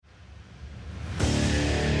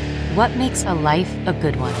What makes a life a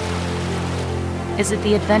good one? Is it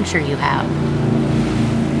the adventure you have?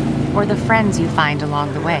 Or the friends you find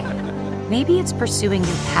along the way? Maybe it's pursuing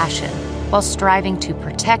your passion while striving to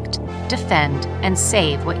protect, defend, and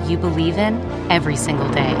save what you believe in every single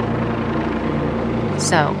day.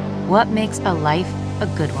 So, what makes a life a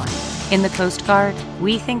good one? In the Coast Guard,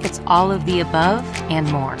 we think it's all of the above and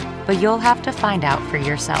more, but you'll have to find out for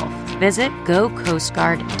yourself. Visit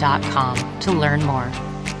gocoastguard.com to learn more.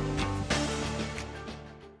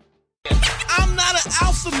 I'm not an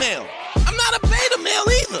alpha male. I'm not a beta male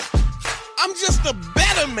either. I'm just a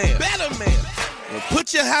better man. Well,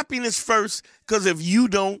 put your happiness first, because if you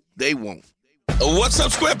don't, they won't. What's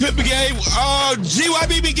up, Square Pimpin' Gang?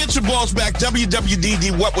 GYBB, get your balls back.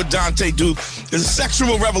 WWDD, What Would Dante Do? The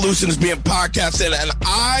Sexual Revolution is being podcasted, and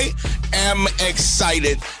I am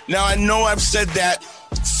excited. Now, I know I've said that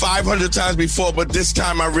 500 times before, but this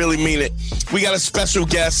time I really mean it. We got a special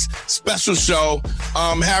guest, special show.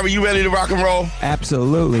 Harry, you ready to rock and roll?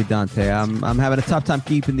 Absolutely, Dante. I'm having a tough time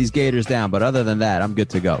keeping these gators down, but other than that, I'm good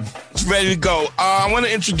to go. It's ready to go. I want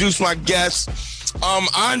to introduce my guest.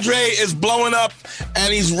 Andre is blowing up,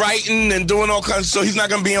 and he's writing and doing all kinds, so he's not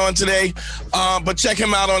going to be on today. But check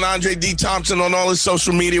him out on Andre D. Thompson on all his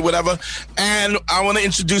social media, whatever. And I want to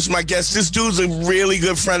introduce my guest. This dude's a really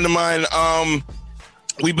good friend of mine.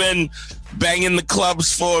 We've been banging the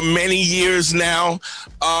clubs for many years now.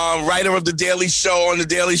 Writer of The Daily Show on The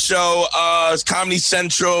Daily Show, Comedy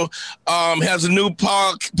Central, has a new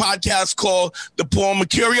podcast called The Paul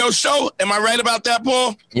Mecurio Show. Am I right about that,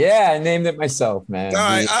 Paul? Yeah, I named it myself, man. All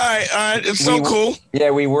right. It's so cool.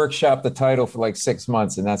 Yeah, we workshopped the title for like 6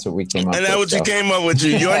 months, and that's what we came up with. And that's what you came up with,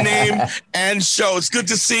 your name and show. It's good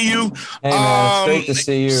to see you. Hey, man, it's great to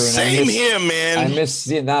see you. And same here, man. I miss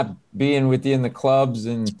not being with you in the clubs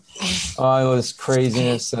and all this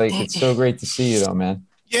craziness. Like, it's so great to see you, though, man.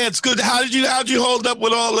 Yeah, it's good. How'd you hold up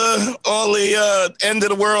with all the end of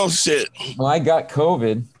the world shit? Well, I got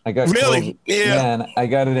COVID. Really? COVID. Yeah. And I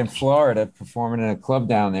got it in Florida, performing in a club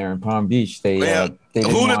down there in Palm Beach. They didn't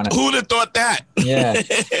who'd have thought that? Yeah,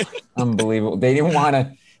 unbelievable. They didn't want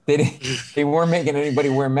to. They weren't making anybody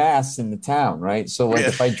wear masks in the town, right? So, like,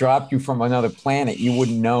 if I dropped you from another planet, you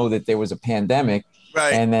wouldn't know that there was a pandemic.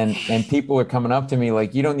 Right. And people are coming up to me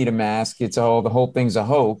like, you don't need a mask. The whole thing's a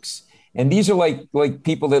hoax. And these are like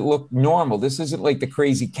people that look normal. This isn't like the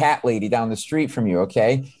crazy cat lady down the street from you,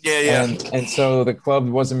 okay? Yeah. And so the club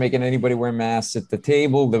wasn't making anybody wear masks at the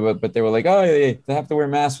table, but they were like, oh, they have to wear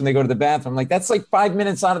masks when they go to the bathroom. Like, that's like 5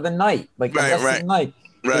 minutes out of the night, like the rest of the night.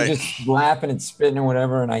 Right. They're just laughing and spitting or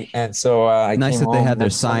whatever. And so I nice came that they home had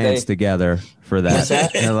their science Sunday. together for that. What's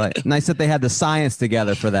that? Like, nice that they had the science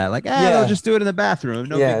together for that. Like, they'll just do it in the bathroom.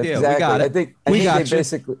 No big deal. Exactly. We got it. I think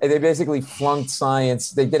they basically flunked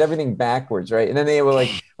science. They did everything backwards, right? And then they were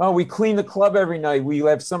like, "Oh, we clean the club every night. We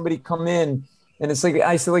have somebody come in." And it's like,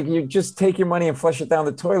 I said, like, you just take your money and flush it down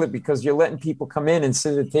the toilet, because you're letting people come in and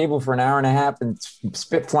sit at the table for an hour and a half and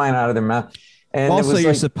spit flying out of their mouth. And also,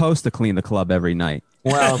 you're like, supposed to clean the club every night.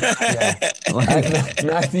 Well, yeah.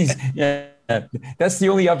 That's the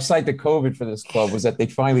only upside to COVID for this club, was that they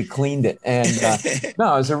finally cleaned it. And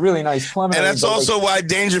no, it was a really nice club. And that's also why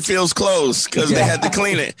Dangerfield's closed, because they had to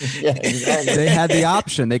clean it. Yeah, exactly. They had the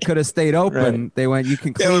option. They could have stayed open. Right. They went, you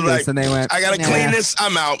can clean this. And they went, I got to clean this.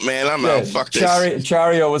 I'm out, man. I'm out. Fuck this.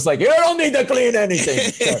 Chario was like, you don't need to clean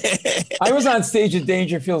anything. So, I was on stage at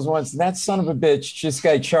Dangerfields once, and that son of a bitch, this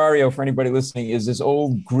guy Chario, for anybody listening, is this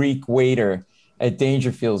old Greek waiter at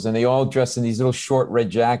Dangerfields, and they all dress in these little short red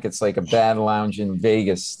jackets, like a bad lounge in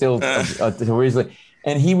Vegas, still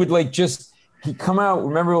and he would he'd come out,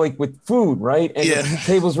 remember, like with food, right? And the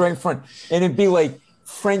table's right in front, and it'd be like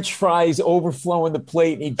French fries overflowing the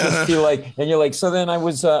plate, and he'd just be like, and you're like, so then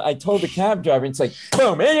I told the cab driver, and it's like,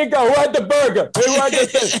 boom, here you go, where's the burger?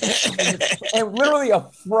 And literally a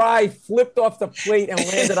fry flipped off the plate and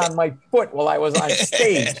landed on my foot while I was on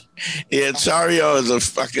stage. Yeah, Chario is a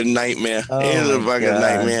fucking nightmare. He is a fucking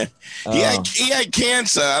nightmare. He had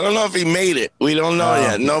cancer. I don't know if he made it. We don't know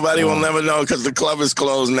yet. Nobody will never know, because the club is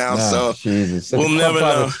closed now. So Jesus. We'll never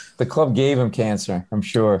know. The club gave him cancer, I'm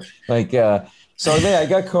sure. So I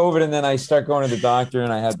got COVID, and then I start going to the doctor,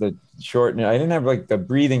 and I had the shorten. I didn't have like the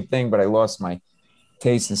breathing thing, but I lost my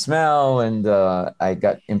taste and smell, and I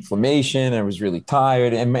got inflammation. I was really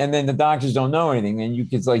tired, and then the doctors don't know anything, and you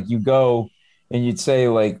go and you'd say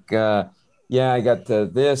like, I got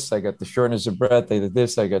this, I got the shortness of breath, I got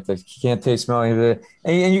this, I got the can't taste, smell, and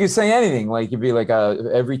you could say anything. Like, you'd be like,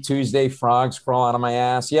 every Tuesday frogs crawl out of my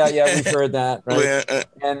ass. Yeah, we've heard that, right?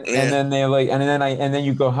 And then they're like, and then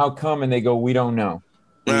you go, how come? And they go, we don't know.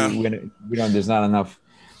 We don't. There's not enough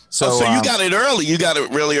So you got it early. You got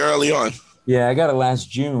it really early on. Yeah, I got it last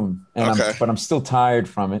June, and but I'm still tired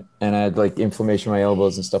from it, and I had like inflammation in my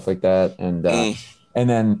elbows and stuff like that, and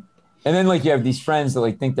then like you have these friends that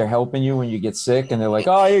like think they're helping you when you get sick, and they're like,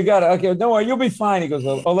 "Oh, you got it. Okay, don't worry, you'll be fine." He goes,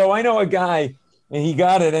 "Although I know a guy, and he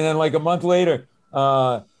got it, and then like a month later,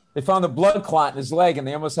 they found a blood clot in his leg, and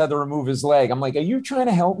they almost had to remove his leg." I'm like, "Are you trying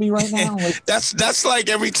to help me right now?" Like, that's like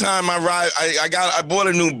every time I ride. I bought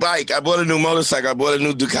a new bike. I bought a new motorcycle. I bought a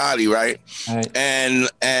new Ducati, right?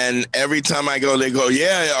 And every time I go, they go,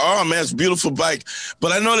 "Yeah, oh man, it's a beautiful bike."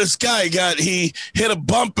 But I know this guy he hit a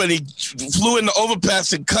bump and he flew in the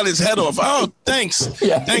overpass and cut his head off. Oh, thanks,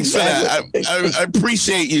 thanks for that. I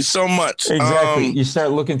appreciate you so much. Exactly. You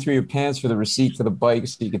start looking through your pants for the receipt for the bike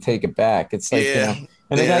so you can take it back. It's like, you know.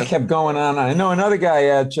 And the guy kept going on. I know another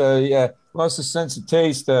guy lost his sense of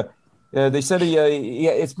taste. They said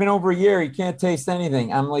it's been over a year. He can't taste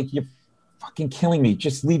anything. I'm like, you're fucking killing me.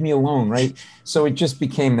 Just leave me alone, right? So it just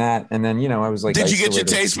became that. And then, I was like, did you get your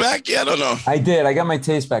taste back? Yeah, I don't know. I did. I got my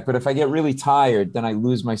taste back. But if I get really tired, then I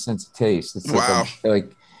lose my sense of taste. It's wow.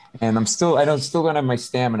 And I still don't have my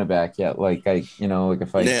stamina back yet. Like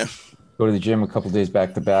if I go to the gym a couple of days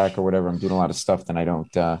back to back or whatever, I'm doing a lot of stuff, then I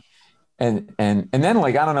don't. And then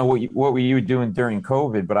like I don't know what were you doing during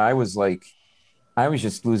COVID, but I was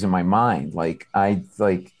just losing my mind. I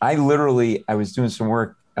was doing some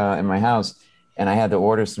work in my house, and I had to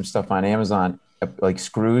order some stuff on Amazon, like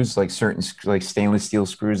screws, like certain like stainless steel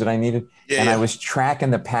screws that I needed, I was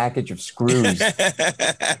tracking the package of screws.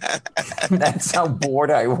 That's how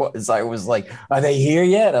bored I was. I was like, "Are they here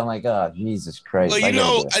yet?" I'm like, "Oh, Jesus Christ!"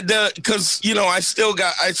 Well, because I still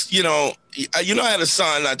got I had a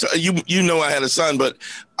son. I had a son, but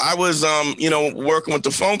I was working with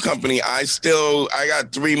the phone company. I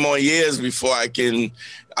got 3 more years before I don't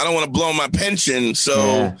want to blow my pension,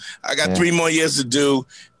 so I got 3 more years to do.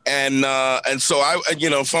 And so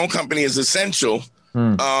phone company is essential.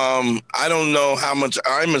 I don't know how much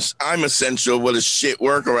I'm essential, what a shit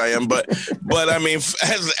worker I am, but I mean,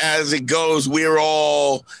 as it goes, we're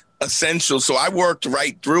all essential. So I worked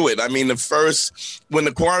right through it. I mean, when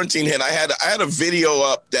the quarantine hit, I had a video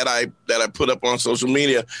up that I put up on social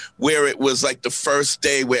media where it was like the first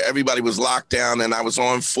day where everybody was locked down, and I was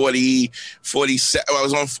on 47. I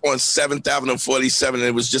was on 7th Avenue 47, and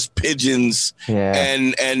it was just pigeons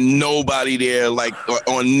and nobody there. Like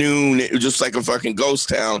on noon, it was just like a fucking ghost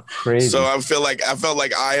town. Crazy. So I felt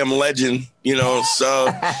like I am legend. So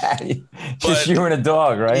just you and a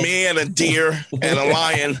dog, right? Me and a deer and a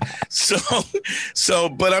lion.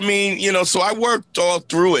 But I mean, so I worked all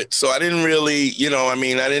through it. So I didn't really,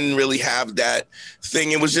 I didn't really have that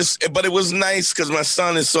thing. It was but it was nice because my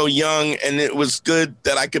son is so young, and it was good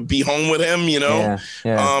that I could be home with him, and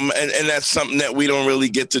that's something that we don't really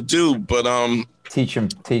get to do, but, teach him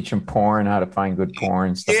porn, how to find good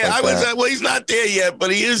porn. Stuff well, he's not there yet,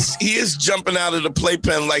 but he is jumping out of the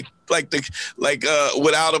playpen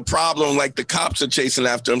without a problem, like the cops are chasing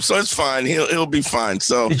after him. So it's fine. He'll be fine.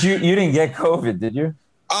 So you didn't get COVID, did you?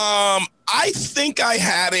 I think I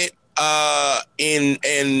had it in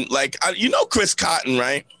Chris Cotton,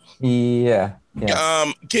 right? Yeah.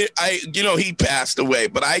 He passed away,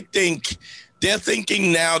 but I think they're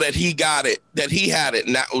thinking now that he got it, that he had it,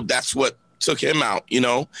 and that's what took him out,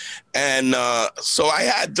 and so I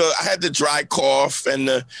had the dry cough and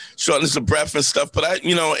the shortness of breath and stuff, but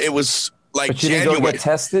it was like but you January. Didn't go get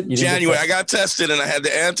tested? January, I got tested and I had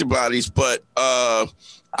the antibodies, but I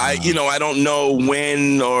don't know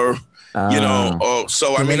when or. So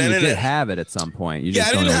I mean, I didn't have it at some point. I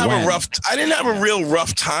didn't have a real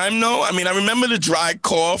rough time, though. I mean, I remember the dry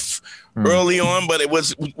cough early on, but it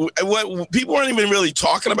was what people weren't even really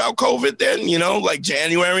talking about COVID then, like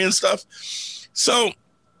January and stuff. So,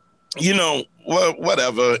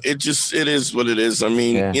 whatever. It is what it is. I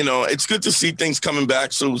mean, it's good to see things coming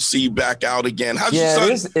back. So we'll see you back out again. How's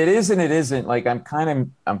your son? It is and it isn't. Like I'm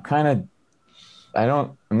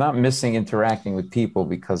not missing interacting with people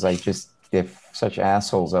because they're such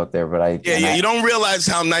assholes out there, but you don't realize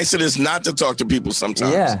how nice it is not to talk to people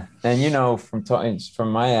sometimes. Yeah. And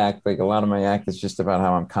from my act, like a lot of my act is just about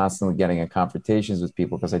how I'm constantly getting in confrontations with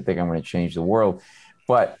people because I think I'm going to change the world.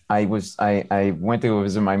 But I went to go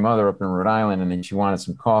visit my mother up in Rhode Island, and then she wanted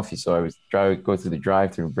some coffee. So I was go through the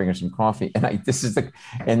drive-thru and bring her some coffee. And this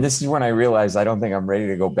is when I realized I don't think I'm ready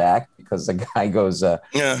to go back because the guy goes, what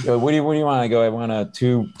do you want? I go, I want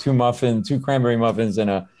two cranberry muffins and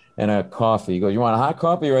a coffee. He goes, you want a hot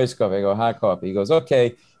coffee or iced coffee? I go, hot coffee. He goes,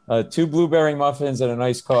 okay, 2 blueberry muffins and a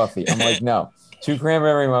nice coffee. I'm like, no, 2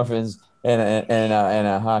 cranberry muffins and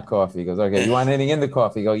a hot coffee. He goes, okay, you want anything in the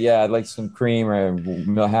coffee? I go, yeah, I'd like some cream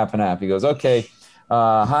or half and half. He goes, okay,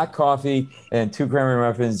 hot coffee and 2 creamery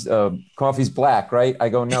muffins. Coffee's black, right? I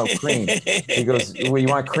go, no, cream. He goes, well, you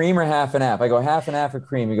want cream or half and half? I go, half and half of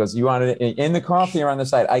cream. He goes, you want it in the coffee or on the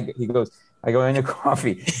side? He goes, I go, in the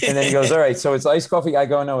coffee. And then he goes, all right, so it's iced coffee. I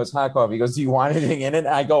go, no, it's hot coffee. He goes, do you want anything in it?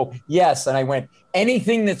 I go, yes. And I went,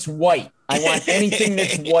 anything that's white. I want anything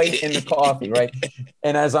that's white in the coffee, right?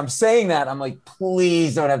 And as I'm saying that, I'm like,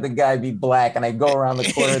 please don't have the guy be black. And I go around the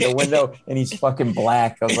corner of the window and he's fucking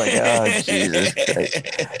black. I was like, oh, Jesus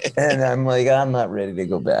Christ. And I'm like, I'm not ready to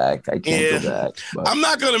go back. I can't go back. But I'm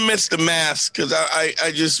not going to miss the mask because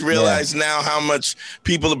I just realized now how much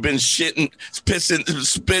people have been spitting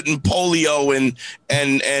polio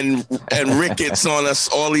and rickets on us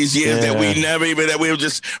all these years that we were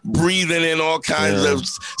just breathing in all kinds of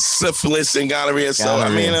syphilis and gonorrhea. So I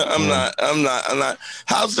mean, I'm not.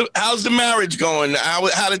 How's the marriage going?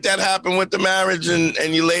 How did that happen with the marriage and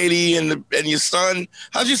your lady and your son?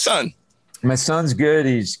 How's your son? My son's good.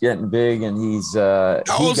 He's getting big, and he's how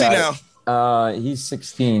old is he now? He's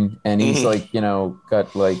 16, and he's like,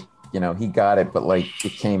 got like, he got it, but like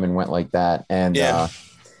it came and went like that, and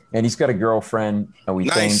and he's got a girlfriend. And we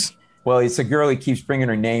think, well, it's a girl. He keeps bringing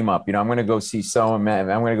her name up. I'm going to go see so and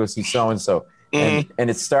I'm going to go see so and so. And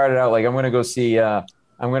it started out like, I'm going to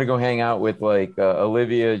go hang out with like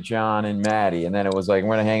Olivia, John, and Maddie. And then it was like, I'm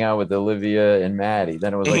going to hang out with Olivia and Maddie.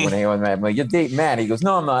 Then it was like, I'm going to hang out with Maddie. I'm like, you're dating Maddie. He goes,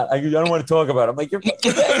 no, I'm not. I don't want to talk about it. I'm like, you're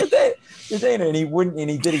dating. And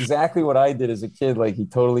he did exactly what I did as a kid. Like he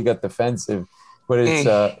totally got defensive. But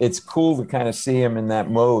it's cool to kind of see him in that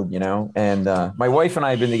mode, And my wife and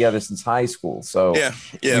I have been together since high school. So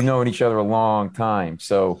we've known each other a long time.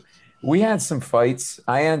 So we had some fights.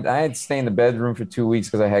 I had to stay in the bedroom for 2 weeks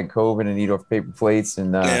because I had COVID and eat off paper plates.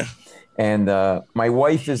 And my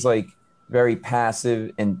wife is like very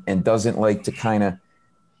passive and doesn't like to kind of,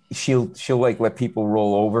 she'll like let people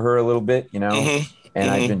roll over her a little bit, And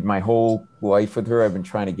I've been my whole life with her. I've been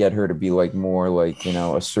trying to get her to be like more like,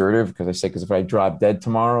 assertive because if I drop dead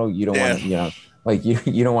tomorrow, you don't want to, like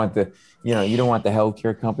you don't want the, you don't want the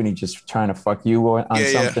healthcare company just trying to fuck you on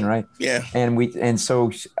something, right? Yeah. And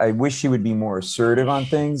so I wish she would be more assertive on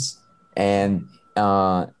things and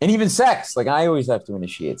even sex. Like I always have to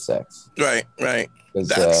initiate sex. Right.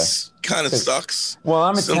 That's kind of sucks. Well,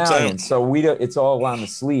 I'm Italian, so it's all on the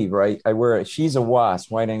sleeve, right? She's a WASP,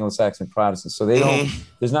 white Anglo-Saxon Protestant. So they don't,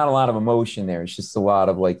 there's not a lot of emotion there. It's just a lot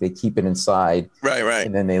of like, they keep it inside. Right.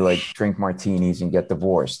 And then they like drink martinis and get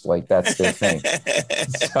divorced. Like that's their thing.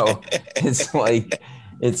 So it's like,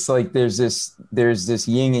 there's this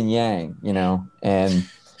yin and yang, and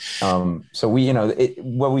so we,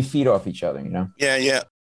 we feed off each other, Yeah.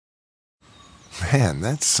 Man,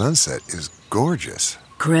 that sunset is gorgeous.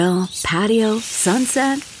 Grill, patio,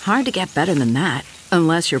 sunset. Hard to get better than that.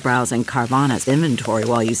 Unless you're browsing Carvana's inventory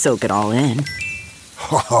while you soak it all in.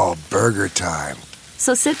 Oh, burger time.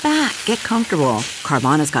 So sit back, get comfortable.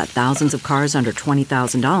 Carvana's got thousands of cars under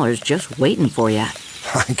 $20,000 just waiting for you.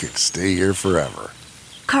 I could stay here forever.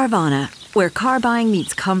 Carvana, where car buying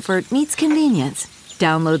meets comfort meets convenience.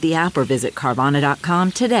 Download the app or visit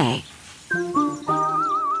Carvana.com today.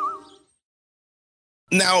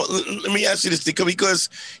 Now, let me ask you this, because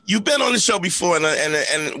you've been on the show before,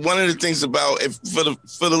 and one of the things about, for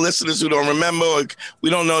the listeners who don't remember or we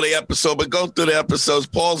don't know the episode, but go through the episodes,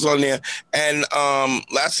 Paul's on there, and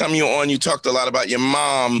last time you were on, you talked a lot about your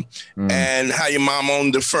mom and how your mom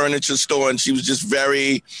owned the furniture store, and she was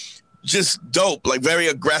just dope, like very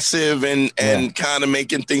aggressive and kind of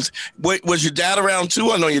making things. Was your dad around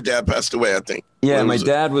too? I know your dad passed away, I think. Yeah, my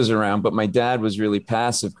dad was around, but my dad was really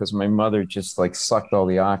passive because my mother just like sucked all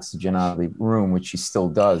the oxygen out of the room, which she still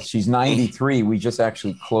does. She's 93. We just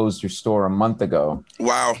actually closed her store a month ago.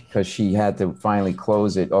 Wow. Because she had to finally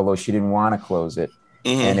close it, although she didn't want to close it.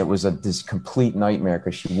 And it was this complete nightmare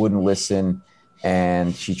because she wouldn't listen.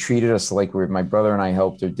 And she treated us like my brother and I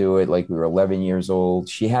helped her do it like we were 11 years old.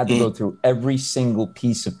 She had to go through every single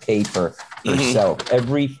piece of paper herself.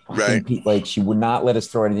 Every fucking piece, like she would not let us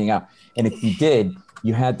throw anything out. And if you did,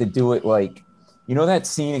 you had to do it like, that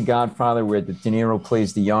scene in Godfather where De Niro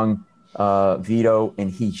plays the young Vito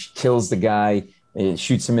and he kills the guy and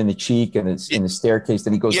shoots him in the cheek and it's in the staircase.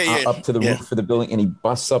 Then he goes up to the roof of the building and he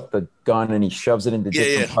busts up the gun and he shoves it into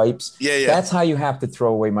different pipes. That's how you have to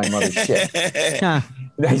throw away my mother's shit.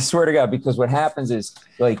 I swear to God, because what happens is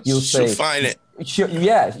like she'll find it.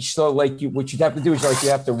 So like what you'd have to do is like you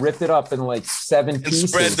have to rip it up in like 7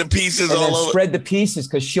 pieces. Spread the pieces and all then over. Spread the pieces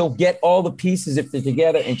because she'll get all the pieces if they're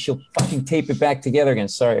together and she'll fucking tape it back together again.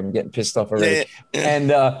 Sorry, I'm getting pissed off already.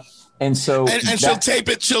 And so she'll tape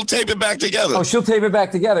it back together. Oh, she'll tape it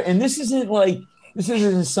back together. And this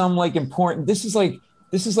isn't some like important. This is like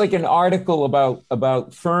this is like an article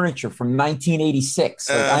about furniture from 1986.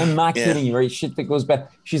 Like, I'm not kidding you, right? Shit that goes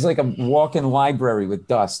back. She's like a walk-in library with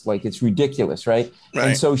dust. Like, it's ridiculous, right?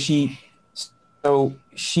 And so she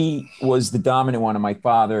was the dominant one, and my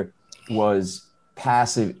father was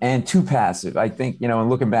passive and too passive. I think, and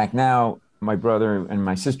looking back now, my brother and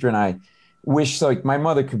my sister and I wish, like, my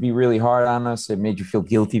mother could be really hard on us. It made you feel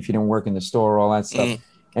guilty if you didn't work in the store, all that stuff.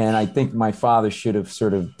 And I think my father should have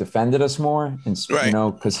sort of defended us more, and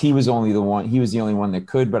because he was the only one that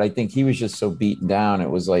could. But I think he was just so beaten down. It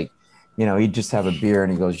was like, he'd just have a beer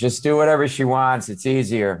and he goes, "Just do whatever she wants. It's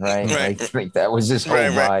easier," right? Like that was his whole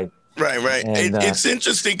vibe. Right. And, it's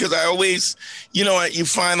interesting because I always, you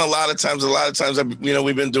find a lot of times,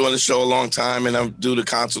 we've been doing the show a long time, and I do the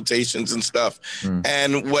consultations and stuff.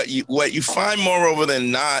 And what you find more over than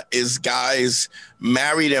not is guys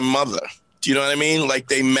marry their mother. Do you know what I mean? Like,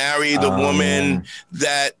 they marry the woman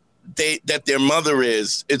that their mother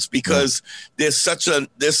is. It's because there's such a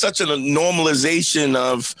normalization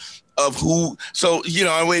of who. So,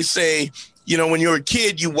 I always say, when you're a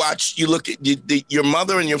kid, you look at your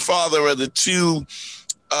mother and your father are the two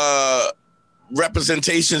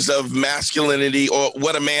representations of masculinity, or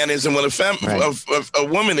what a man is and what a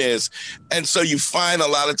woman is. And so you find a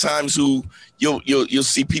lot of times you'll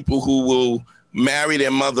see people who will marry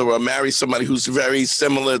their mother or marry somebody who's very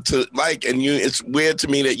similar to it's weird to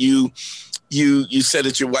me that you said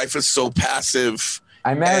that your wife is so passive.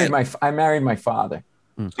 I married my father.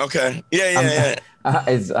 Okay. Yeah.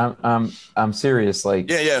 I'm serious. Like,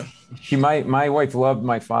 my wife loved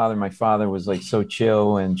my father. My father was like so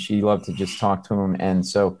chill, and she loved to just talk to him. And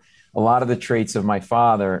so a lot of the traits of my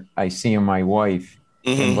father, I see in my wife,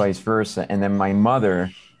 and vice versa. And then my mother,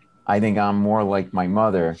 I think I'm more like my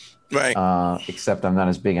mother, right? Except I'm not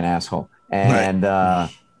as big an asshole. And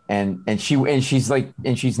she's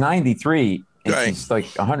 93, and she's like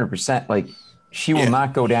 100%. Like, she will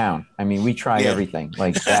not go down. I mean, we tried everything,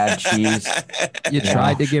 like bad cheese. You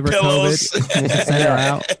tried to give her pillows. COVID, send her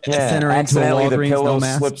out, send her into a Walgreens, the pillow no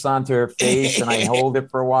mask. slips onto her face, and I hold it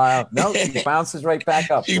for a while. No, it bounces right back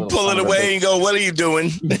up. You pull it away and go, "What are you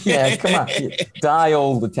doing?" Yeah, come on, die,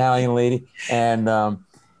 old Italian lady. And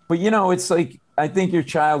but it's like, I think your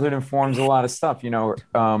childhood informs a lot of stuff.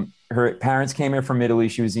 Her parents came here from Italy.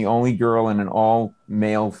 She was the only girl in an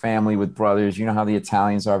all-male family with brothers. You know how the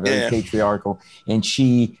Italians are, very patriarchal. And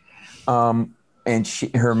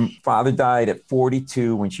her father died at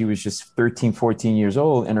 42 when she was just 13, 14 years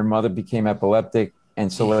old, and her mother became epileptic. And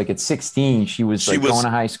so, like, at 16, she was going to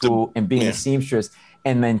high school and being a seamstress,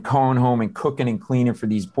 and then going home and cooking and cleaning for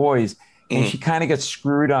these boys. And she kind of got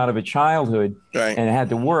screwed out of a childhood and had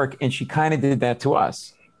to work. And she kind of did that to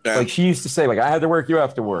us. Yeah. Like, she used to say, like, "I had to work, you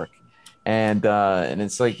have to work." And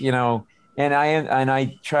it's like, and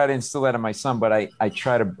I try to instill that in my son, but I'm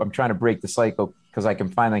trying to break the cycle, because I can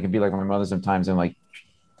be like my mother sometimes, and like,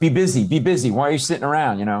 be busy. Why are you sitting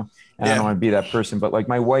around? And I don't want to be that person, but like,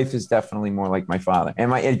 my wife is definitely more like my father.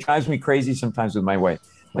 And it drives me crazy sometimes with my wife.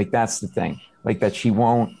 Like, that's the thing, like, that she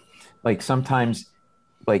won't, like, sometimes,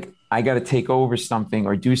 like, I got to take over something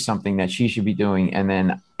or do something that she should be doing. And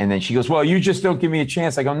then she goes, "Well, you just don't give me a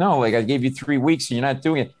chance." I go, "No, like, I gave you 3 weeks and you're not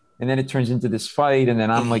doing it." And then it turns into this fight, and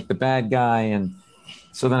then I'm like the bad guy. And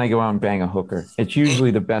so then I go out and bang a hooker. It's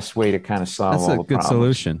usually the best way to kind of solve all the problems.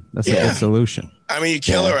 That's a good solution. I mean, you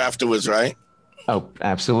kill her afterwards, right? Oh,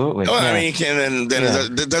 absolutely. Oh, I mean, you can, then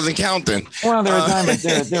it doesn't count then. Well, there are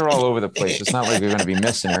times they're all over the place. It's not like we're going to be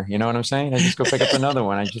missing her. You know what I'm saying? I just go pick up another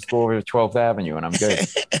one. I just go over to 12th Avenue and I'm good.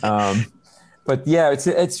 But yeah,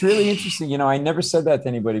 it's really interesting. I never said that to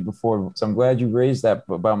anybody before. So I'm glad you raised that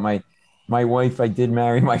about my wife. I did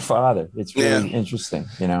marry my father. It's really interesting.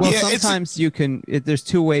 Well, sometimes there's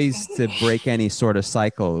two ways to break any sort of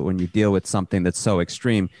cycle when you deal with something that's so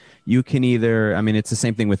extreme. You can either, it's the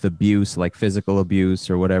same thing with abuse, like physical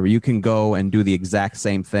abuse or whatever. You can go and do the exact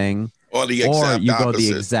same thing, or you go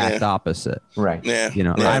the exact opposite. Right. Yeah.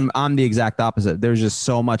 I'm the exact opposite. There's just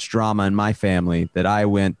so much drama in my family that I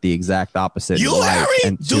went the exact opposite. You,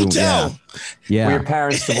 Harry? Do tell. Yeah. Were your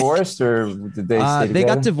parents divorced, or did they stay together? They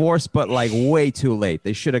got divorced, but like way too late.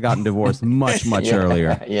 They should have gotten divorced much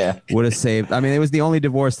earlier. Yeah. Would have saved. It was the only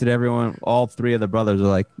divorce that all three of the brothers were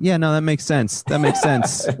like, "Yeah, no, that makes sense. That makes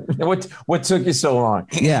sense." What took you so long?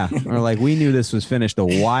 Yeah. Or like, we knew this was finished a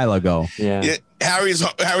while ago. Yeah.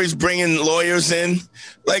 Harry's bringing lawyers in.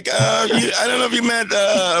 Like, I don't know if you met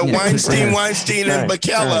Weinstein and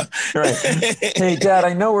McKellar. Right. Hey, Dad,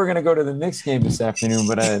 I know we're going to go to the Knicks game this afternoon,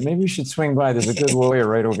 but maybe we should swing swing by. There's a good lawyer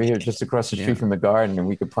right over here, just across the street from the garden, and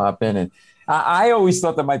we could pop in. And I always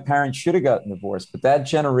thought that my parents should have gotten divorced, but that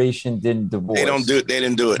generation didn't divorce. They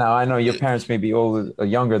didn't do it. Now, I know your parents may be older or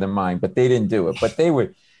younger than mine, but they didn't do it. But they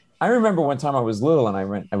would. I remember one time I was little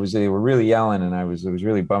and they were really yelling, and it was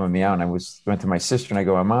really bumming me out. And went to my sister and I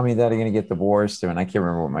go, "Are Mommy and Daddy going to get divorced?" And I can't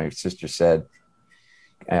remember what my sister said,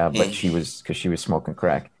 but because she was smoking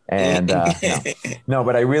crack. And no,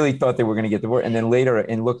 but I really thought they were going to get divorced. And then later,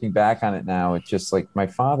 in looking back on it now, it's just like my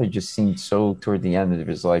father just seemed so toward the end of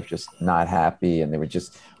his life, just not happy. And they were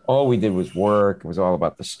just, all we did was work. It was all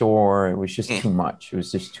about the store. It was just too much. It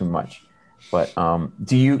was just too much. But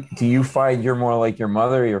do you find you're more like your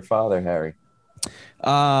mother or your father, Harry?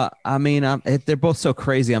 I mean, they're both so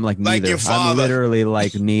crazy. I'm like neither. Like your father. I'm literally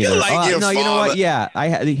like neither. You're like your no, father. You know what? Yeah,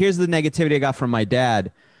 here's the negativity I got from my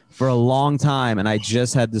dad for a long time, and I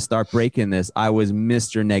just had to start breaking this. I was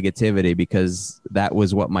Mr. Negativity because that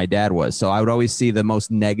was what my dad was. So I would always see the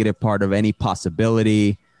most negative part of any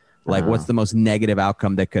possibility. Like, what's the most negative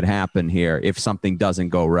outcome that could happen here if something doesn't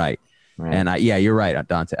go right? Right. And you're right,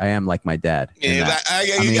 Dante. I am like my dad. Yeah,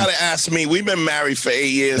 you got to ask me. We've been married for 8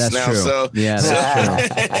 years now. True. So yeah,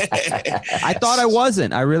 that's true. I thought I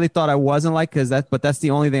wasn't. I really thought I wasn't but that's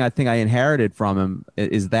the only thing I think I inherited from him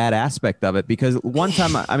is that aspect of it. Because one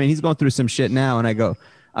time, I mean, he's going through some shit now, and I go,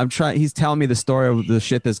 he's telling me the story of the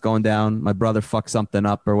shit that's going down. My brother fucked something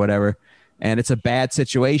up or whatever, and it's a bad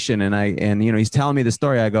situation. And he's telling me the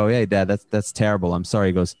story. I go, hey, Dad, that's terrible. I'm sorry.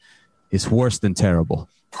 He goes, it's worse than terrible.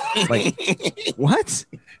 Like what?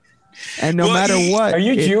 And no matter what, are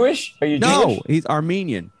you Jewish? Are you no, Jewish? He's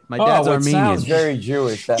Armenian. My dad's Armenian. Sounds very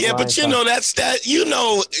Jewish. But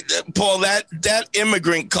Paul, that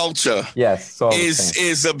immigrant culture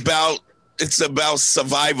is about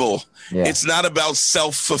survival. Yeah. It's not about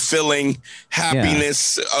self-fulfilling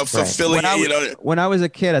happiness, fulfilling. When I was a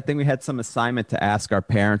kid, I think we had some assignment to ask our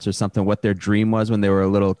parents or something what their dream was when they were a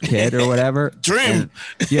little kid or whatever. Dream.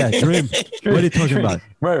 Dream. What are you talking about?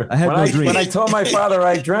 I had no dream. When I told my father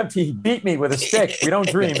I dreamt, he beat me with a stick. We don't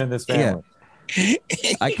dream in this family. Yeah.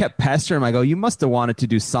 I kept pestering him. I go, you must have wanted to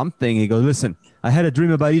do something. He goes, listen, I had a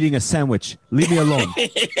dream about eating a sandwich. Leave me alone.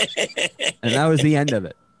 And that was the end of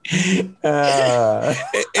it.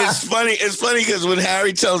 It's funny because when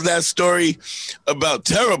Harry tells that story about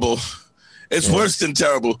terrible, it's worse than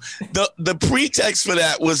terrible. The pretext for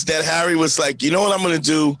that was that Harry was like, you know what I'm going to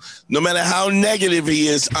do? No matter how negative he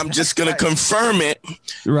is, I'm just going to confirm it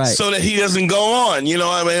so that he doesn't go on. You know,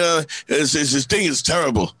 I mean, this thing is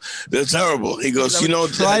terrible. They're terrible. He goes,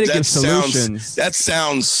 that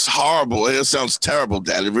sounds horrible. It sounds terrible,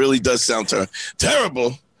 Dad. It really does sound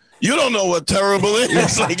terrible. You don't know what terrible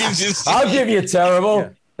is. Like it's just. I'll give you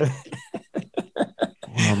terrible. Yeah. Oh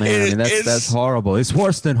man, I mean, that's horrible. It's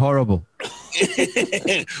worse than horrible.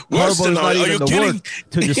 Horrible is not even the word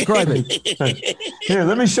to describe it. Here,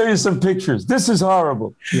 let me show you some pictures. This is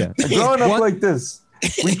horrible. Yeah, growing up like this,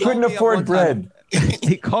 we couldn't afford bread.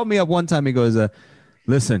 He called me up one time. He goes,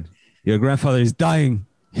 "Listen, your grandfather is dying.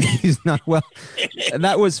 He's not well." And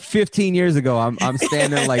that was 15 years ago. I'm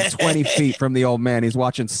standing like 20 feet from the old man. He's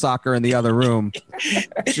watching soccer in the other room.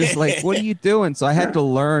 Just like, what are you doing? So I had to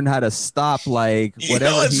learn how to stop, like,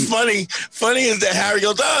 whatever. It's funny. Funny is that Harry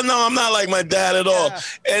goes, "Oh no, I'm not like my dad at all."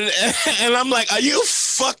 And I'm like, "Are you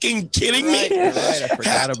fucking kidding me?" Right, I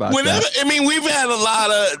forgot about that. I mean, we've had a lot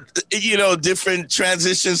of different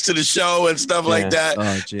transitions to the show and stuff like that.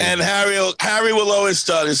 Oh, and Harry will always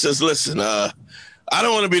start and says, "Listen, I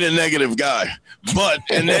don't want to be the negative guy,"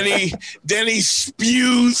 and then he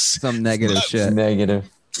spews some negative shit. Negative.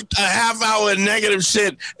 A half hour negative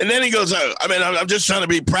shit, and then he goes, I'm just trying to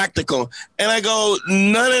be practical. And I go,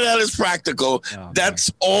 none of that is practical. That's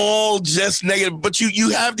all just negative. But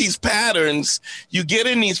you have these patterns, you get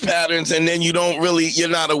in these patterns, and then you're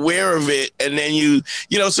not aware of it. And then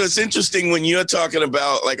so it's interesting when you're talking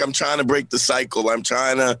about, like, I'm trying to break the cycle. I'm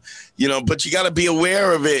trying to, but you got to be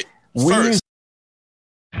aware of it first.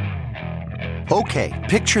 Okay,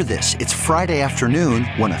 picture this. It's Friday afternoon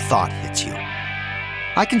when a thought hits you.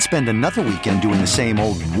 I can spend another weekend doing the same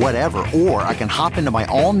old whatever, or I can hop into my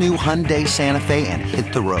all-new Hyundai Santa Fe and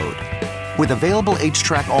hit the road. With available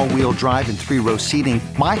H-Track all-wheel drive and 3-row seating,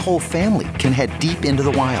 my whole family can head deep into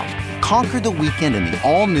the wild. Conquer the weekend in the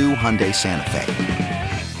all-new Hyundai Santa Fe.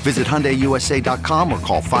 Visit HyundaiUSA.com or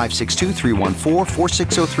call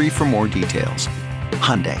 562-314-4603 for more details.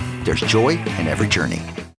 Hyundai, there's joy in every journey.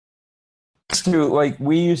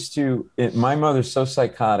 My mother's so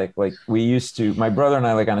psychotic. Like my brother and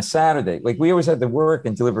I, like on a Saturday, like we always had to work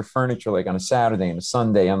and deliver furniture like on a Saturday and a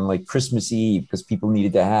Sunday on like Christmas Eve because people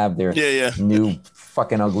needed to have their new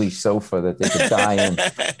fucking ugly sofa that they could die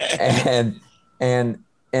in.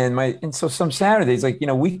 And so some Saturdays, like,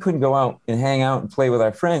 we couldn't go out and hang out and play with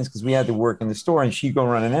our friends because we had to work in the store, and she'd go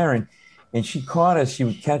run an errand. And she caught us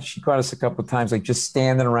a couple of times, like just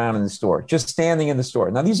standing around in the store, just standing in the store.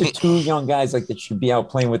 Now, these are two young guys like that should be out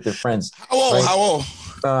playing with their friends. How old?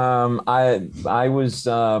 I was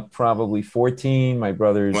probably 14. My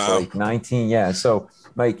brother's like 19. Yeah. So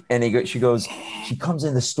like, and she comes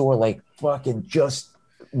in the store like fucking just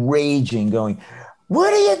raging, going,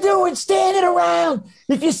 "What are you doing standing around?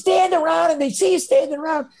 If you stand around and they see you standing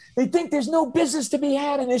around, they think there's no business to be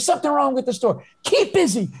had and there's something wrong with the store. Keep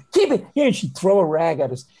busy. Keep it." Yeah, and she'd throw a rag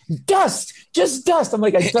at us. Dust, just dust. I'm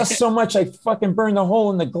like, I dust so much, I fucking burned the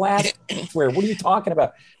hole in the glass. What are you talking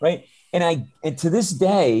about? Right. And to this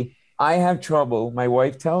day, I have trouble. My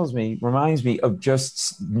wife reminds me of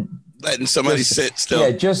just letting somebody sit still.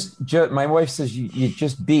 Yeah, just my wife says, you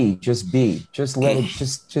just let it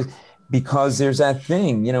just because there's that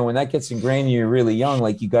thing, when that gets ingrained and you're really young,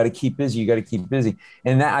 like you got to keep busy.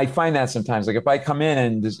 And that I find that sometimes, like if I come in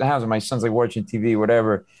and this house and my son's like watching TV,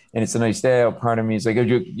 whatever, and it's a nice day, part of me is like,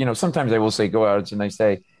 sometimes I will say, go out, it's a nice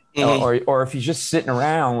day. Or if he's just sitting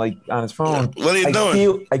around like on his phone, what are you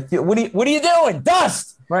doing? I feel, what are you doing?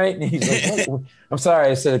 Dust. Right. And he's like, hey, I'm sorry.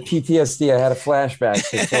 I said a PTSD. I had a flashback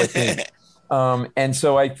to 14. And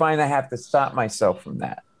so I find I have to stop myself from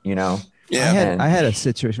that, Yeah. I had a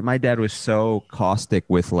situation. My dad was so caustic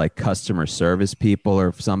with like customer service people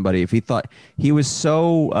or somebody. If he thought he was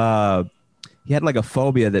so, he had like a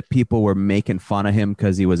phobia that people were making fun of him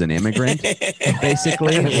because he was an immigrant,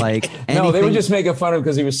 basically. Like no, they were just making fun of him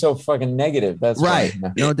because he was so fucking negative. That's right,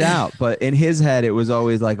 no doubt. But in his head, it was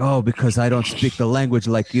always like, oh, because I don't speak the language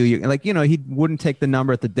like you. Like he wouldn't take the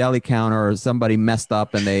number at the deli counter, or somebody messed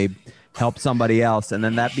up and they helped somebody else, and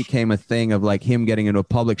then that became a thing of like him getting into a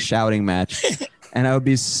public shouting match. And I would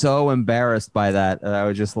be so embarrassed by that. I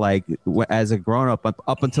was just like, as a grown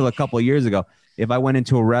up until a couple of years ago, if I went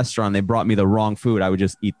into a restaurant, they brought me the wrong food, I would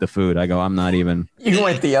just eat the food. I go, I'm not even. You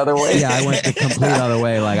went the other way. Yeah, I went the complete other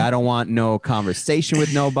way. Like, I don't want no conversation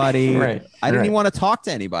with nobody. Right. I didn't even want to talk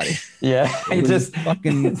to anybody. Yeah. It was just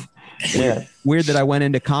fucking weird that I went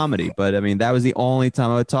into comedy. But I mean, that was the only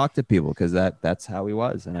time I would talk to people because that's how he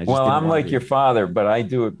was. And I'm like your father, but I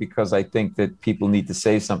do it because I think that people need to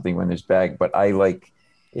say something when there's bad. But I like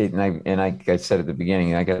it, and I said at the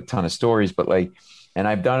beginning, I got a ton of stories, but like. And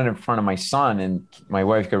I've done it in front of my son, and my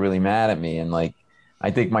wife got really mad at me. And like, I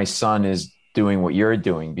think my son is doing what you're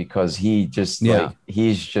doing because he's just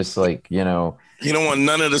like, you don't want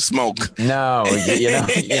none of the smoke. No, you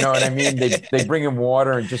know what I mean? They bring him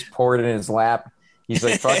water and just pour it in his lap. He's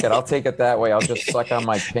like, fuck it, I'll take it that way. I'll just suck on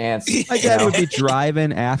my pants. My dad would be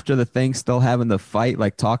driving after the thing, still having the fight,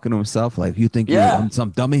 like talking to himself, like, you think you're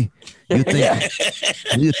some dummy? You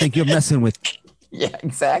think you're messing with. Yeah,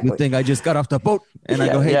 exactly. You think I just got off the boat? And I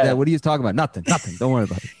go, hey, Dad, what are you talking about? Nothing. Don't worry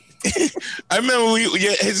about it. I remember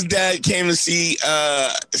his dad came to see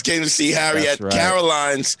Harry at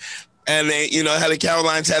Caroline's, and they, how the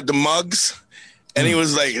Carolines had the mugs, and he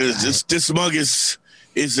was like, "This mug is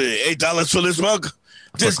 $8 for this mug.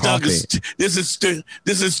 This mug is this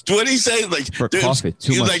is what he say like for coffee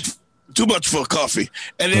too much." Like, too much for coffee,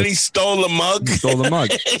 and then he stole the mug.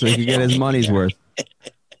 So he could get his money's worth.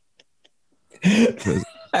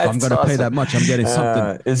 I'm going to pay that much. I'm getting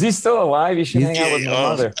something. Is he still alive? You should hang out with my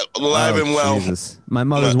mother. Alive and well. Jesus. My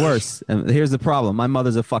mother's worse. And here's the problem. My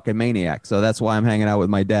mother's a fucking maniac. So that's why I'm hanging out with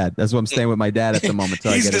my dad. That's why I'm staying with my dad at the moment.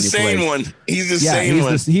 He's the same one. He's the same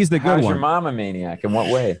one. He's the good one. How's your mom a maniac? In what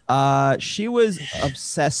way? She was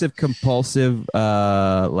obsessive compulsive,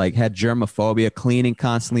 like had germophobia, cleaning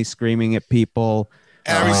constantly, screaming at people.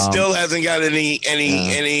 Harry still hasn't got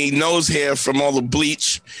any nose hair from all the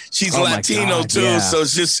bleach. She's Latino too, so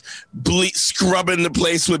it's just scrubbing the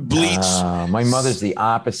place with bleach. My mother's the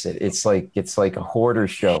opposite. It's like a hoarder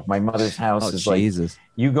show. My mother's house is Jesus. Like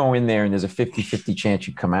you go in there and there's a 50-50 chance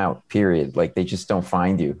you come out. Period. Like they just don't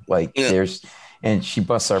find you. Like and she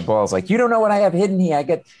busts our balls. Like, you don't know what I have hidden here. I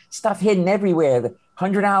got stuff hidden everywhere. The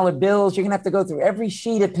 $100 bills. You're gonna have to go through every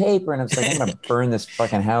sheet of paper. And I'm like, I'm gonna burn this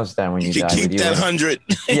fucking house down when you die. Keep that 100.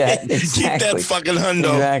 Yeah, exactly. Keep that fucking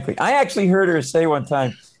hundo. Exactly. I actually heard her say one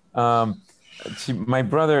time. My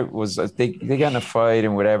brother was they got in a fight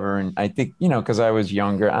and whatever, and I think because I was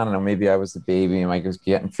younger, I don't know, maybe I was the baby and I was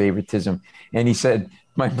getting favoritism. And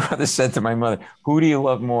my brother said to my mother, "Who do you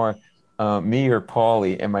love more, me or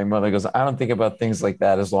Paulie? And my mother goes, I don't think about things like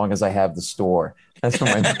that as long as I have the store. That's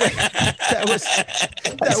what my that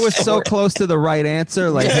was so close to the right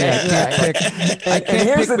answer. Like, hey, I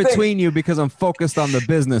can't pick between you because I'm focused on the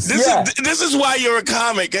business. This is why you're a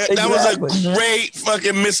comic. That was a great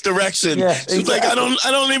fucking misdirection. Yeah, She's like, I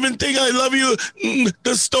don't even think I love you.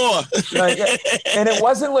 The store. And it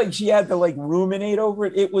wasn't like she had to like ruminate over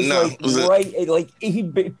it. It was he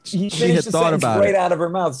finished the sentence right out of her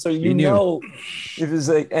mouth. So you know it was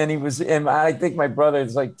like, and I think my brother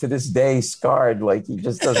is like to this day scarred. Like he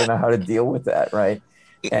just doesn't know how to deal with that, right?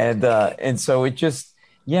 And so it just,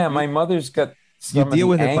 my mother's got. You deal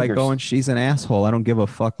with it by going, she's an asshole. I don't give a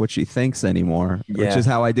fuck what she thinks anymore, which is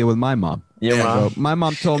how I deal with my mom. So my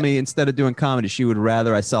mom told me instead of doing comedy, she would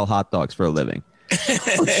rather I sell hot dogs for a living.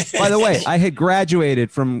 By the way, I had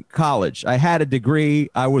graduated from college. I had a degree.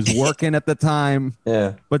 I was working at the time.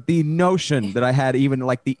 But the notion that I had even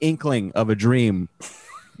like the inkling of a dream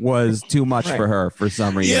was too much for her for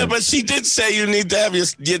some reason. Yeah, but she did say you need to have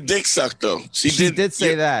your dick sucked though. She did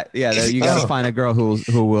say that. Yeah, that you got to find a girl who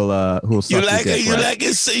will suck you like your dick, you like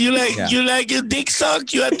it, you like your dick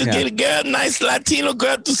sucked. You have to get a girl, nice Latino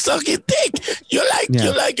girl to suck your dick. You like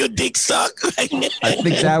your dick sucked. I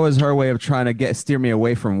think that was her way of trying to steer me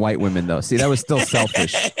away from white women though. See, that was still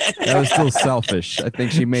selfish. I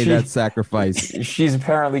think she made that sacrifice. She's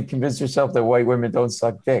apparently convinced herself that white women don't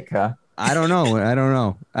suck dick, huh? I don't know.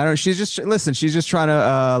 She's just trying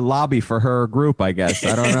to lobby for her group, I guess.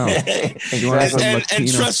 I don't know.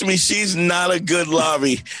 And trust me, she's not a good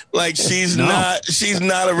lobby. Like she's not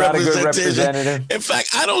a representative. In fact,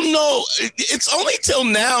 I don't know. It's only till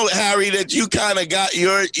now, Harry, that you kind of got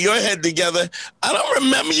your head together. I don't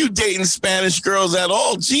remember you dating Spanish girls at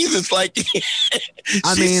all. Jesus, like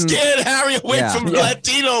she scared Harry away from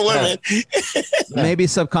Latino women. Maybe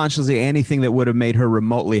subconsciously, anything that would have made her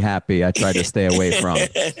remotely happy, I tried to stay away from.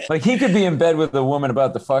 Like he could be in bed with a woman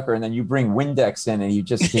about to fuck her, and then you bring Windex in, and his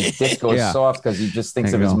dick goes soft because he just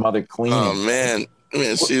thinks of his mother cleaning. Oh man,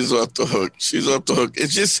 she's off the hook.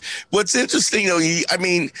 It's just what's interesting though.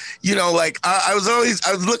 Like I was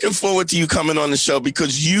looking forward to you coming on the show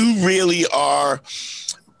because you really are,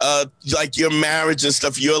 like your marriage and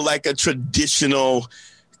stuff. You're like a traditional.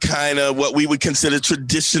 Kind of what we would consider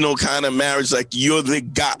traditional kind of marriage. Like you're the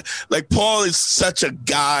guy, like Paul is such a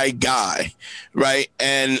guy, right?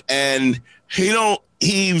 And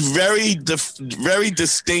he's very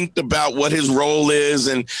distinct about what his role is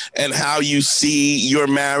and how you see your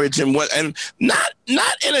marriage and not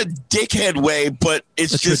in a dickhead way, but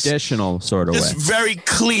it's just traditional sort of way. It's very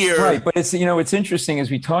clear. Right. But it's interesting as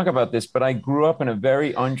we talk about this, but I grew up in a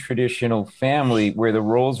very untraditional family where the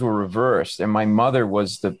roles were reversed and my mother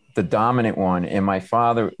was the dominant one and my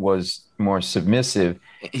father was more submissive.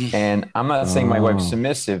 And I'm not saying my wife's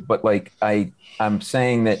submissive, but like I'm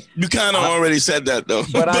saying that you kind of already said that though.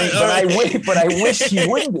 But I wish she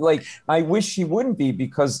wouldn't be. Like I wish she wouldn't be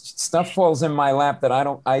because stuff falls in my lap that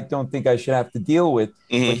I don't think I should have to deal with,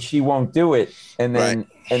 but she won't do it. And then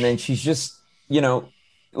she's just,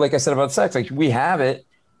 like I said about sex, like we have it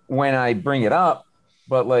when I bring it up.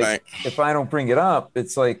 But like, if I don't bring it up,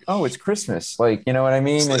 it's like, oh, it's Christmas. Like, you know what I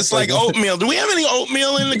mean? It's like oatmeal. Do we have any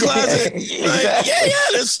oatmeal in the closet? Exactly.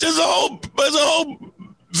 There's a whole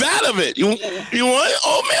vat of it. You want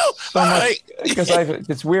oatmeal? All right. Because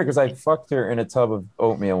it's weird because I fucked her in a tub of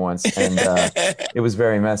oatmeal once, and it was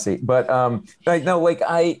very messy. But I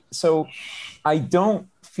don't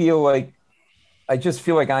feel like I just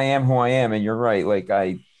feel like I am who I am, and you're right. Like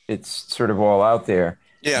it's sort of all out there.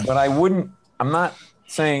 Yeah. But I'm not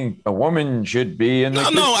saying a woman should be in the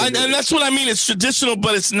and that's what I mean. It's traditional,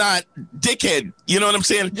 but it's not dickhead. You know what I'm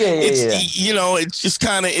saying? It's just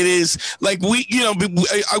kind of, it is like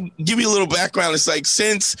I'll give you a little background. It's like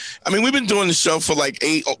we've been doing the show for like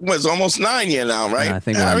almost 9 years now, right? I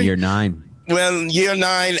think we're on year 9. Well, year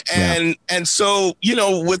 9. And so,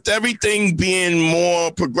 with everything being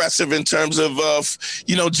more progressive in terms of,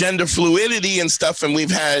 gender fluidity and stuff, and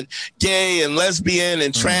we've had gay and lesbian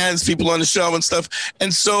and trans people on the show and stuff.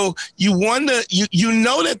 And so you wonder,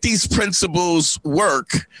 that these principles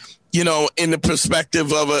work, in the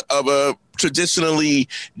perspective of a traditionally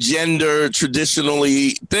thing,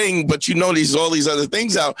 but there's all these other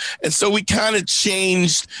things out. And so we kind of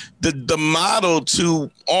changed the model to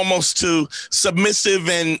almost to submissive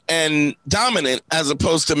and dominant as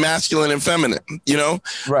opposed to masculine and feminine,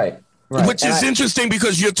 Right. Which is interesting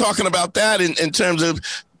because you're talking about that in terms of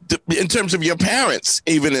your parents,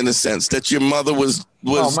 even in a sense that your mother was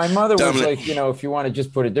my mother dominant. Was like, if you want to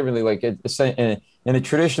just put it differently, like in a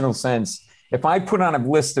traditional sense, if I put on a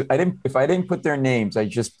list if I didn't put their names, I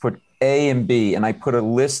just put A and B, and I put a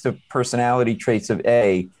list of personality traits of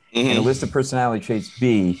A and a list of personality traits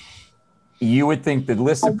B, you would think the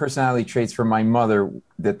list of personality traits for my mother,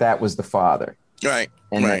 that was the father. Right.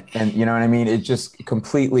 And, right. And you know what I mean? It just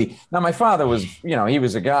completely. Now, my father was, he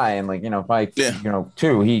was a guy, and like, if I,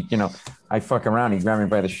 I fuck around, he'd grab me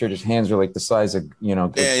by the shirt. His hands were like the size of,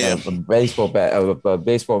 a baseball bat, a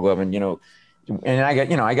baseball glove. And, and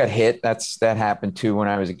I got hit. That happened too when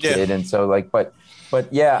I was a kid. Yeah. And so but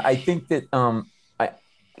yeah, I think that,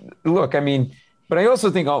 but I also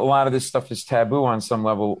think a lot of this stuff is taboo on some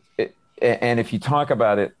level. And if you talk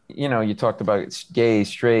about it, you talked about gay,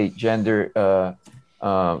 straight, gender,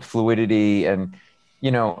 fluidity. And,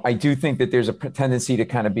 I do think that there's a tendency to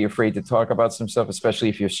kind of be afraid to talk about some stuff, especially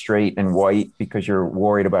if you're straight and white, because you're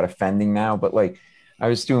worried about offending now. But like, I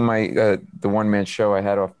was doing my the one-man show I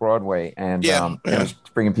had off Broadway, and I was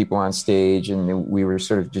bringing people on stage, and we were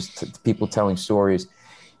sort of just people telling stories.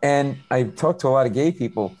 And I talked to a lot of gay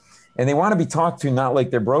people, and they want to be talked to, not like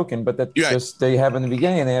they're broken, but that just they have in the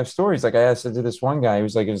beginning, and they have stories. Like I asked to this one guy, he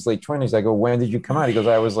was like in his late 20s. I go, when did you come out? He goes,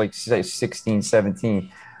 I was like, say 16,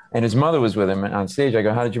 17. And his mother was with him on stage. I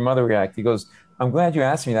go, how did your mother react? He goes, I'm glad you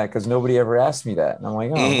asked me that, because nobody ever asked me that. And I'm like,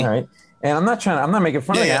 all right. And I'm not making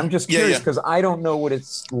fun of it. I'm just curious, because I don't know what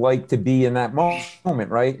it's like to be in that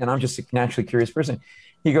moment, right? And I'm just a naturally curious person.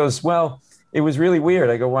 He goes, well, it was really weird.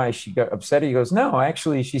 I go, why? She got upset? He goes, no,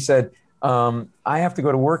 actually, she said, I have to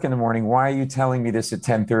go to work in the morning. Why are you telling me this at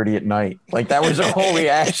 10:30 at night? Like, that was a whole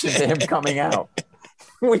reaction to him coming out,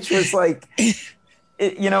 which was like,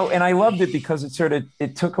 and I loved it because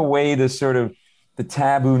it took away the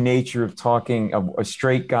taboo nature of talking, a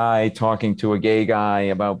straight guy talking to a gay guy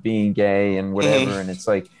about being gay and whatever. And it's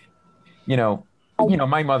like,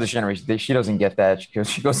 my mother's generation, she doesn't get that.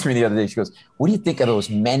 She goes to me the other day. She goes, what do you think of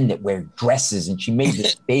those men that wear dresses? And she made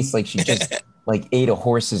this face like she just like ate a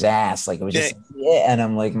horse's ass. Like it was just, And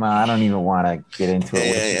I'm like, Ma, I don't even want to get into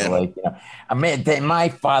it. Like, a man, my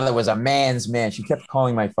father was a man's man. She kept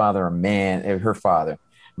calling my father a man, her father.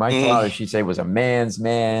 My father, she'd say, was a man's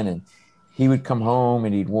man. And he would come home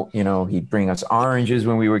and he'd bring us oranges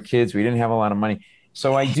when we were kids. We didn't have a lot of money.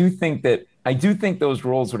 So I do think those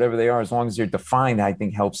roles, whatever they are, as long as they're defined, I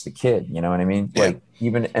think helps the kid. You know what I mean? Yeah.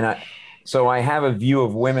 Like so I have a view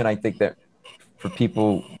of women, I think, that for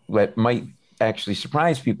people that might actually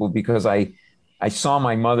surprise people, because I saw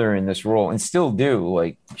my mother in this role, and still do.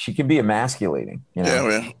 Like, she can be emasculating.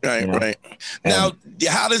 Right. Now,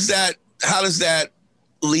 how does that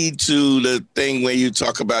lead to the thing where you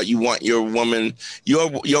talk about you want your woman,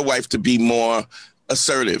 your wife, to be more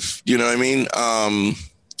assertive? You know what I mean?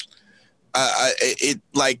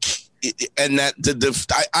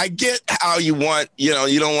 I get how you want.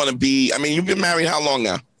 You don't want to be. I mean, you've been married how long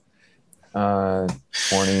now?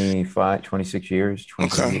 26 years.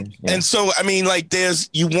 Okay. Years, yeah. And so, I mean, like,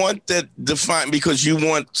 you want that defined, because you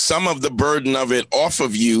want some of the burden of it off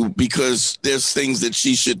of you, because there's things that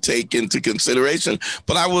she should take into consideration.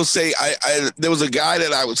 But I will say, there was a guy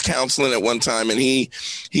that I was counseling at one time, and he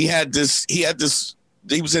was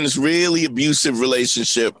in this really abusive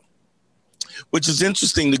relationship, which is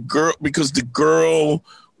interesting. Because the girl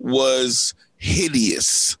was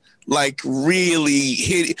hideous. Like, really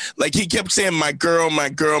hit. Like, he kept saying, my girl, my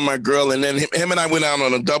girl, my girl. And then him and I went out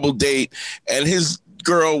on a double date, and his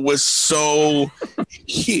girl was so what was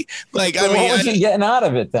he getting out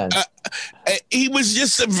of it then? He was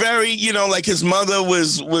just a very, like, his mother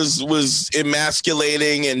was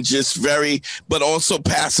emasculating and just very, but also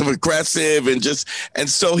passive aggressive, and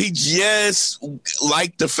so he just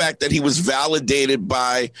liked the fact that he was validated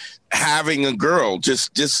by having a girl.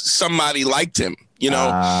 Just somebody liked him.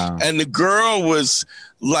 And the girl was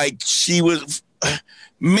like, she was,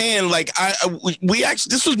 man, like we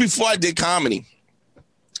actually, this was before I did comedy,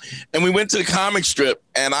 and we went to the comic strip,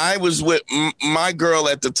 and I was with my girl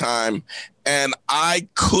at the time, and I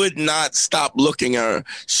could not stop looking at her.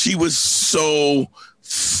 She was so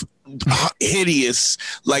hideous.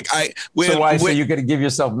 Like, so you're going to give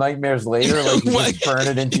yourself nightmares later? Like, you just burn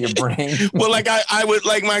it into your brain? Well, like, I would,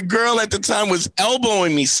 like, my girl at the time was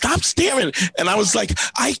elbowing me, stop staring. And I was like,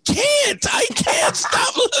 I can't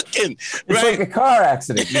stop looking. It's like a car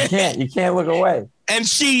accident. You can't look away. And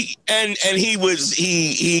he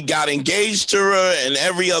got engaged to her, and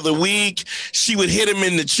every other week she would hit him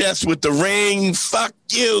in the chest with the ring. Fuck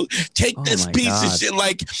you. Take this piece of shit.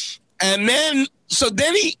 Like, and then,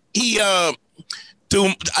 it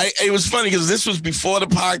was funny, because this was before the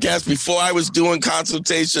podcast, before I was doing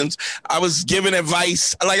consultations. I was giving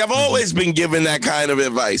advice. Like, I've always been giving that kind of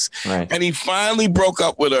advice. Right. And he finally broke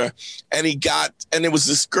up with her, and it was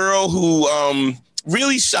this girl who,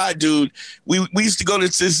 really shy dude. We used to go to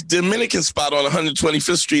this Dominican spot on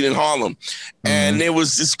 125th Street in Harlem. And there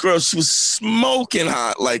was this girl, she was smoking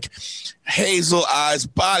hot, like hazel eyes,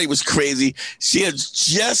 body was crazy. She had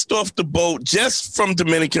just off the boat, just from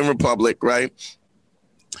Dominican Republic, right?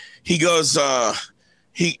 He goes,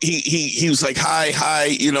 he was like, hi,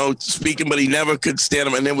 you know, speaking, but he never could stand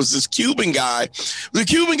him. And there was this Cuban guy,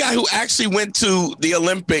 who actually went to the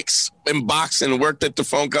Olympics in boxing and worked at the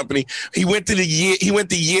phone company. He went the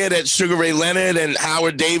year that Sugar Ray Leonard and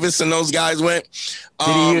Howard Davis and those guys went.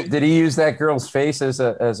 Did he use that girl's face as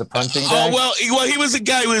a punching bag? Well, he was a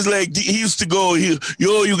guy who was like, he used to go, you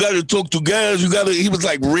got to talk to guys. He was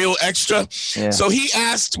like real extra. Yeah. So he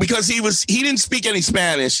asked, because he didn't speak any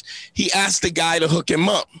Spanish. He asked the guy to hook him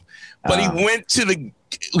up, but he went to the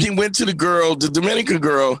girl, the Dominican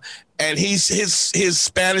girl, and his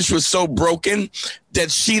Spanish was so broken that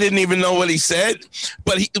she didn't even know what he said.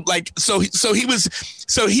 But he hooked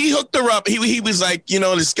her up. He was like, you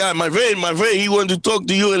know, this guy, my friend, he wanted to talk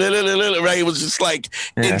to you, right? It was just like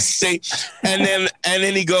insane. And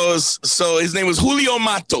then he goes, so his name was Julio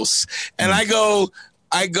Matos, and I go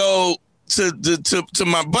to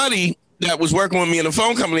my buddy that was working with me in the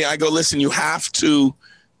phone company. I go, listen, you have to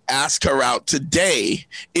ask her out today.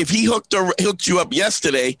 If he hooked you up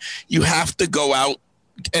yesterday, you have to go out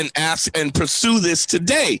and ask and pursue this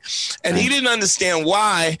today. And he didn't understand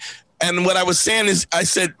why. And what I was saying is, I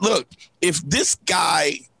said, look, if this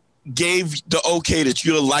guy gave the okay that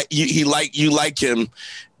you like him,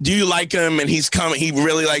 do you like him? And he's coming, he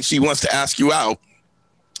really likes, he wants to ask you out.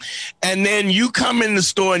 And then you come in the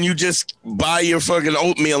store and you just buy your fucking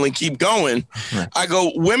oatmeal and keep going. Right. I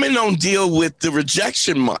go, women don't deal with the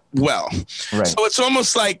rejection well. Right. So it's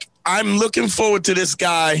almost like I'm looking forward to this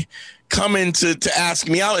guy coming to ask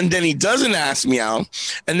me out, and then he doesn't ask me out,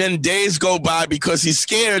 and then days go by because he's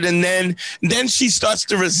scared, and then she starts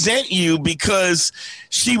to resent you because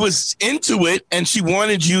she was into it and she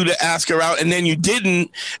wanted you to ask her out, and then you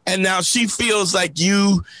didn't, and now she feels like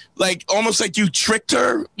you, like almost like you tricked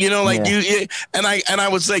her, you know, like you. And I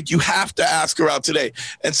was like, you have to ask her out today.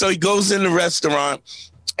 And so he goes in the restaurant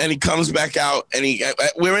and he comes back out, and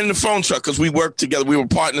we're in the phone truck because we worked together. We were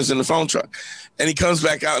partners in the phone truck. And he comes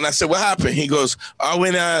back out, and I said, what happened? He goes,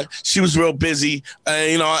 she was real busy.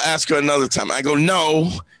 I'll ask her another time. I go, no,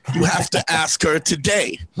 you have to ask her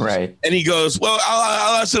today. Right. And he goes, well,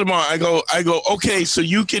 I'll ask her tomorrow. I go, okay, so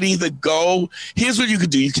you could either go, here's what you could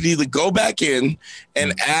do. You could either go back in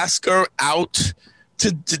and ask her out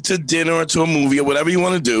to dinner or to a movie or whatever you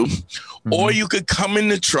want to do, or you could come in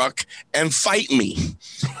the truck and fight me.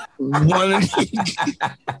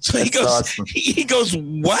 So he goes, awesome. He goes,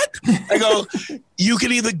 what? I go, you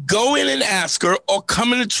could either go in and ask her or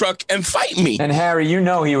come in the truck and fight me. And Harry, you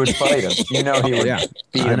know he would fight him. You know he would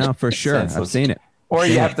beat him. I know for sure. Senseless. I've seen it. Or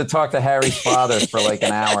you have to talk to Harry's father for like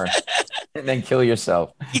an hour and then kill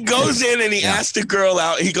yourself. He goes in and he asked the girl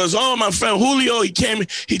out. He goes, oh, my friend Julio, he came,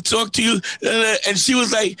 he talked to you. And she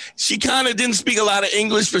was like, she kind of didn't speak a lot of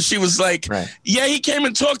English, but she was like, yeah, he came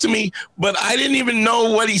and talked to me, but I didn't even know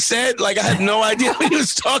what he said. Like, I had no idea what he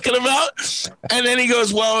was talking about. And then he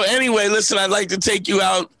goes, well, anyway, listen, I'd like to take you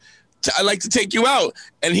out.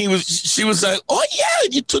 And she was like, oh yeah,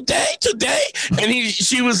 you today. And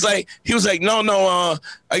he was like, no,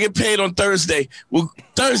 I get paid on Thursday. Well,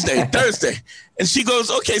 Thursday. And she goes,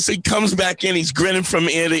 okay. So he comes back in, he's grinning from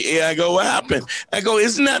ear to ear. I go, what happened? I go,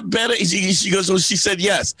 isn't that better? She goes, well, she said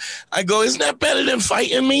yes. I go, isn't that better than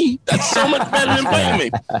fighting me? That's so much better than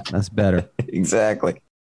fighting me. That's better. Exactly.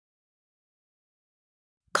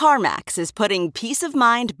 CarMax is putting peace of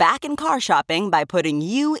mind back in car shopping by putting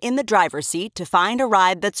you in the driver's seat to find a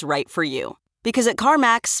ride that's right for you. Because at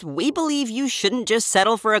CarMax, we believe you shouldn't just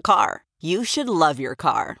settle for a car. You should love your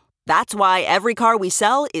car. That's why every car we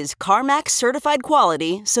sell is CarMax certified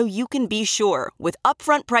quality, so you can be sure with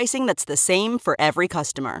upfront pricing that's the same for every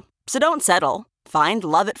customer. So don't settle. Find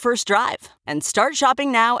love at first drive and start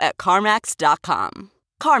shopping now at CarMax.com.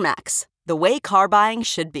 CarMax, the way car buying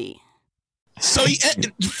should be. So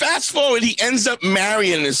fast forward, he ends up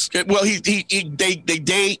marrying this. Well, they date,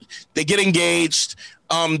 they get engaged.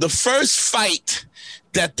 The first fight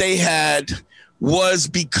that they had was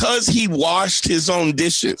because he washed his own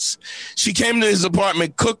dishes. She came to his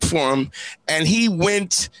apartment, cooked for him, and he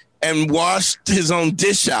went and washed his own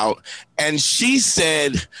dish out. And she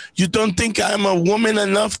said, you don't think I'm a woman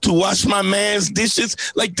enough to wash my man's dishes?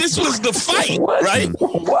 Like, this was the fight, right?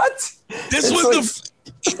 What?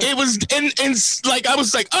 It was, and like, I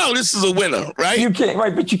was like, oh, this is a winner, right? You can't,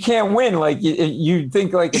 right, but you can't win. Like, you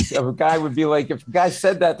think like a guy would be like, if a guy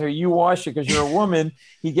said that to her, you wash it because you're a woman,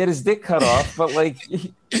 he'd get his dick cut off. But like,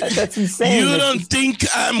 That's insane. You don't think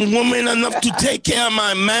I'm woman enough to take care of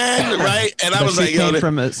my man, right? And I was like, came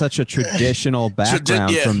from such a traditional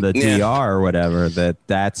background from the DR or whatever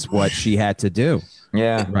that's what she had to do.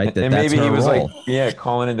 Yeah, right. And maybe he was role. Like,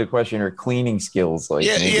 calling into question her cleaning skills. Like,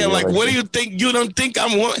 like, what do you think? You don't think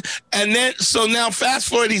I'm woman? And then, so now, fast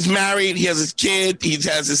forward, he's married. He has his kid. He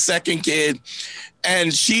has his second kid,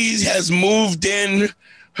 and she has moved in.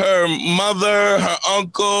 Her mother, her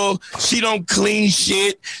uncle, she don't clean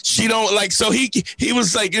shit. She don't like, so he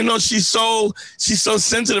was like, she's so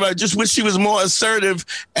sensitive. I just wish she was more assertive.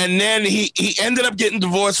 And then he ended up getting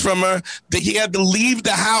divorced from her. That he had to leave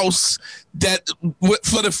the house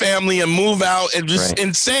for the family and move out, and just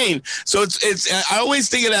insane. So it's I always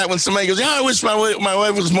think of that when somebody goes, I wish my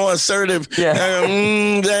wife was more assertive.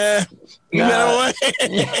 Yeah.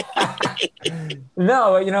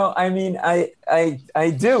 No, I mean, I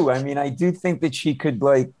do. I mean, I do think that she could,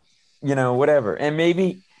 like, whatever. And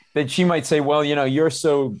maybe that she might say, well, you're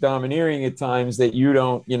so domineering at times that you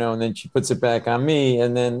don't, and then she puts it back on me,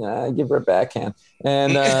 and then I give her a backhand.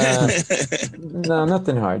 And no,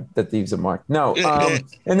 nothing hard that leaves a mark. No.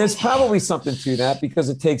 And there's probably something to that, because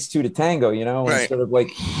it takes two to tango, and sort of like,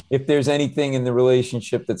 if there's anything in the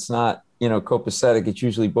relationship that's not, copacetic, it's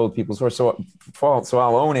usually both people's fault. So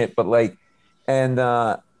I'll own it. But like,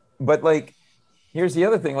 but like, here's the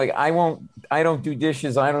other thing. Like, I don't do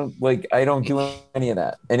dishes. I don't do any of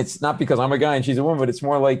that. And it's not because I'm a guy and she's a woman, but it's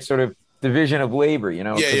more like sort of division of labor,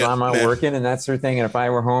 because I'm out working and that sort of thing. And if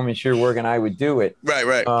I were home and she were working, I would do it.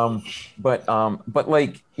 Right. But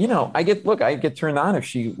like, I get turned on if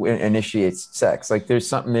she initiates sex. Like,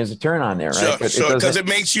 there's a turn on there, right? Sure. Because it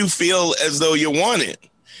makes you feel as though you want it.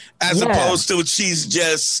 As opposed to she's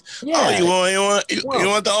just, you want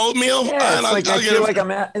the oatmeal? Yeah,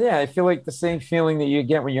 I feel like the same feeling that you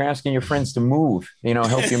get when you're asking your friends to move,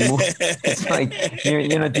 help you move. It's like,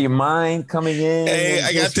 do you mind coming in? Hey,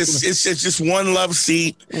 I got this. It's just one love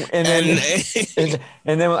seat. And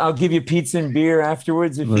then I'll give you pizza and beer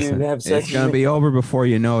afterwards if you have sex. It's going to be over before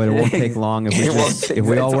you know it. It won't take long. If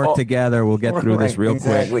we all work together, we'll get through this real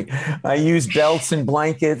quick. I use belts and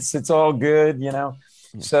blankets. It's all good,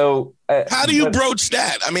 So how do you broach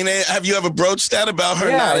that? I mean, have you ever broached that about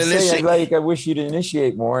her not initiating? I wish you'd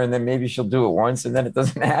initiate more, and then maybe she'll do it once, and then it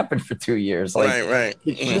doesn't happen for 2 years. Like, right.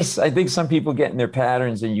 I think some people get in their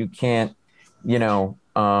patterns, and you can't, I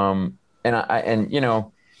don't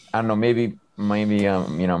know, maybe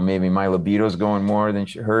my libido's going more than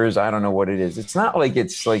hers. I don't know what it is. It's not like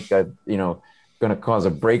it's like going to cause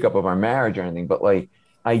a breakup of our marriage or anything, but like,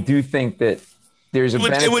 I do think that there's a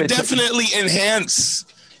benefit. It would definitely enhance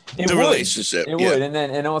the relationship. It would.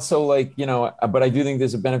 And also, like, but I do think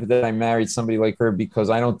there's a benefit that I married somebody like her, because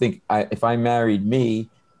I don't think if I married me,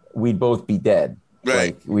 we'd both be dead.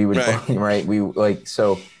 Right. Like, we would, right. We like,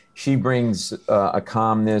 so she brings a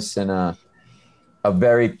calmness and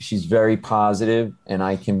she's very positive, and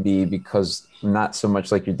I can be, because not so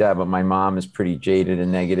much like your dad, but my mom is pretty jaded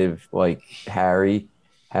and negative, like Harry's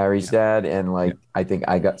dad. And like, I think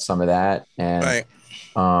I got some of that. And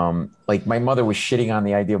like, my mother was shitting on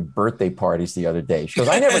the idea of birthday parties the other day. She goes,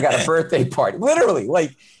 I never got a birthday party. Literally,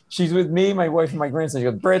 like, she's with me, my wife, and my grandson. She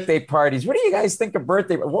goes, birthday parties. What do you guys think of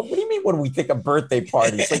birthday? What do you mean? What do we think of birthday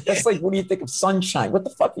parties? Like, that's like, what do you think of sunshine? What the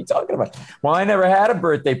fuck are you talking about? Well, I never had a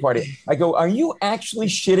birthday party. I go, are you actually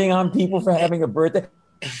shitting on people for having a birthday?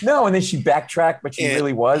 No. And then she backtracked, but she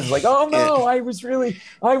really was like, oh no, I was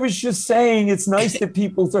just saying it's nice that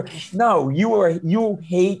people no, you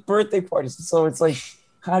hate birthday parties. So it's like,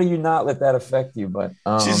 how do you not let that affect you? But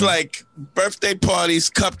she's like, birthday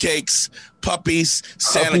parties, cupcakes, puppies,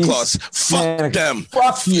 Santa Claus. Fuck them.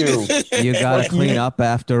 Fuck you. You got to clean up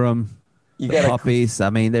after them. Puppies. I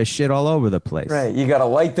mean, there's shit all over the place. Right. You got to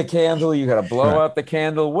light the candle. You got to blow out the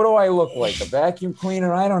candle. What do I look like? A vacuum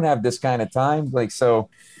cleaner? I don't have this kind of time. Like, so,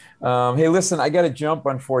 hey, listen, I got to jump,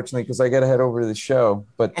 unfortunately, because I got to head over to the show.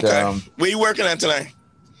 But where are you working at tonight?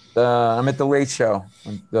 I'm at the Late Show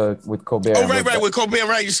with Colbert. Oh, right, with Colbert.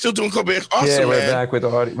 Right, you're still doing Colbert. Awesome, yeah, we're man. back with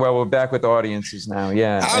we're back with audiences now.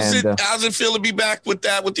 Yeah. How's it feel to be back with the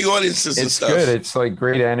audiences and stuff? It's good. It's like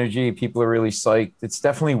great energy. People are really psyched. It's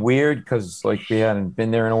definitely weird because like we hadn't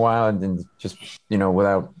been there in a while, and then just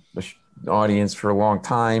without the audience for a long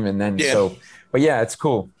time, and then but yeah, it's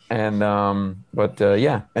cool. And and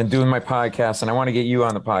doing my podcast, and I want to get you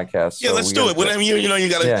on the podcast. Yeah, so let's do it. Whatever you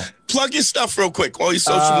gotta plug your stuff real quick. All your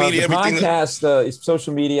social media, everything. Podcast is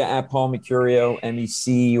social media at Paul Mecurio,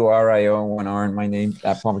 Mecurio, one R in my name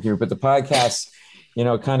at Paul Mecurio. But the podcast,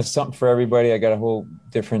 kind of something for everybody. I got a whole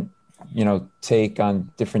different, take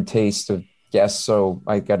on different tastes of guests, so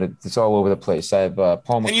I got it. It's all over the place. I have Paul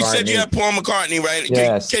McCartney. And you said you have Paul McCartney, right?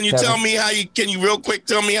 Yes. Can you tell me can you real quick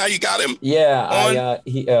tell me how you got him? Yeah,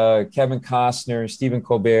 Kevin Costner, Stephen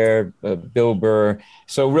Colbert, Bill Burr.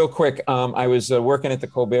 So real quick, I was working at the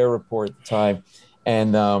Colbert Report at the time,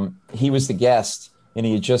 and he was the guest. And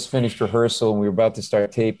he had just finished rehearsal, and we were about to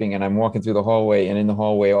start taping. And I'm walking through the hallway, and in the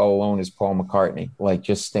hallway, all alone, is Paul McCartney, like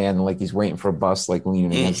just standing, like he's waiting for a bus, like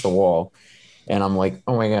leaning against the wall. And I'm like,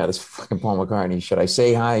 oh my God, it's fucking Paul McCartney. Should I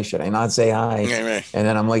say hi? Should I not say hi? Right. And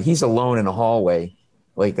then I'm like, he's alone in a hallway,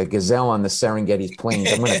 like a gazelle on the Serengeti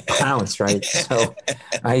plains. I'm going to pounce, right? So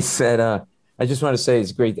I said, I just want to say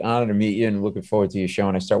it's a great honor to meet you and looking forward to your show.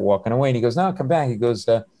 And I start walking away, and he goes, no, come back. He goes,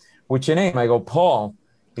 what's your name? I go, Paul.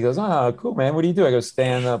 He goes, oh, cool, man. What do you do? I go,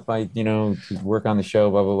 stand up. I, work on the show,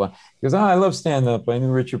 blah, blah, blah. He goes, oh, I love stand up. I knew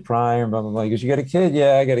Richard Pryor, blah, blah, blah. He goes, you got a kid?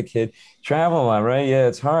 Yeah, I got a kid. Travel a lot, right? Yeah,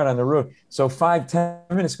 it's hard on the road. So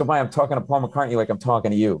 5-10 minutes go by. I'm talking to Paul McCartney like I'm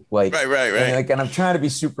talking to you. Like, right. And I'm trying to be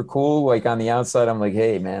super cool. Like on the outside, I'm like,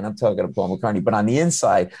 hey, man, I'm talking to Paul McCartney. But on the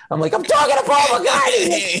inside, I'm like, I'm talking to Paul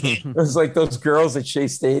McCartney. It was like those girls at Shea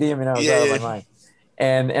Stadium, and I was out of my mind.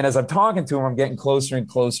 And as I'm talking to him, I'm getting closer and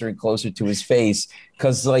closer and closer to his face.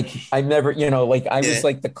 Cause like I never, I was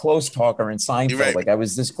like the close talker in Seinfeld. Right. Like I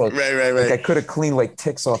was this close. Right. Like I could have cleaned like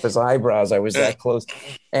ticks off his eyebrows. I was that close.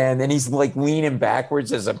 And then he's like leaning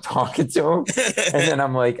backwards as I'm talking to him. And then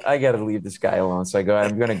I'm like, I got to leave this guy alone. So I go,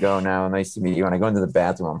 I'm going to go now. Nice to meet you. And I go into the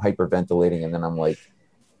bathroom. I'm hyperventilating. And then I'm like,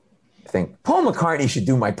 I think Paul McCartney should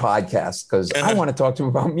do my podcast because I want to talk to him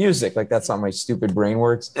about music. Like that's how my stupid brain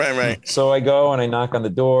works. Right. So I go and I knock on the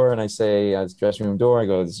door and I say, it's dressing room door. I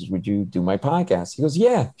go, would you do my podcast? He goes,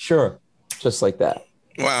 yeah, sure. Just like that.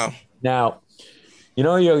 Wow. Now,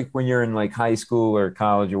 you're like when you're in like high school or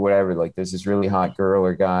college or whatever, like there's this really hot girl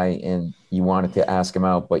or guy and you wanted to ask him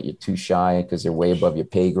out, but you're too shy because they're way above your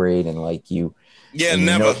pay grade. And like you. Yeah,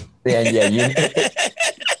 never.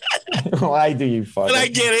 Why do you fuck? But I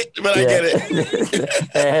get it.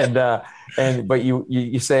 But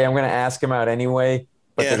you say I'm going to ask him out anyway,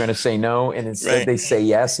 but they're going to say no, and instead they say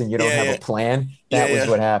yes, and you don't have a plan. That was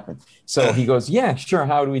what happened. So he goes, yeah, sure.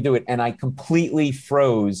 How do we do it? And I completely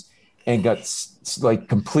froze and got like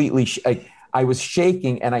completely. I was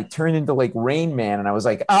shaking, and I turned into like Rain Man, and I was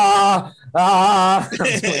like I'm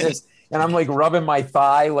doing this, and I'm like rubbing my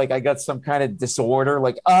thigh, like I got some kind of disorder,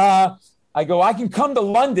 like I go, I can come to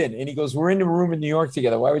London. And he goes, we're in the room in New York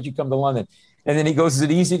together. Why would you come to London? And then he goes, is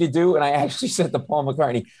it easy to do? And I actually said to Paul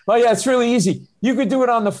McCartney, oh, yeah, it's really easy. You could do it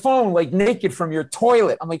on the phone, like naked from your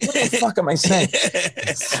toilet. I'm like, what the fuck am I saying?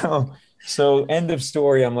 So end of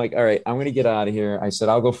story. I'm like, all right, I'm going to get out of here. I said,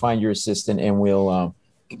 I'll go find your assistant and we'll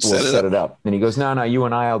set it up. And he goes, no, you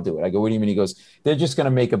and I'll do it. I go, what do you mean? He goes, they're just going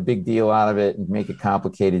to make a big deal out of it and make it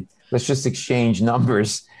complicated. Let's just exchange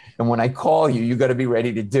numbers. And when I call you, you got to be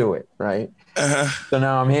ready to do it, right? So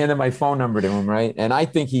now I'm handing my phone number to him, right? And I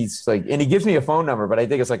think he's like, and he gives me a phone number, but I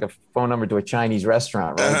think it's like a phone number to a Chinese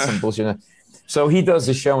restaurant, right? Some bullshit. So he does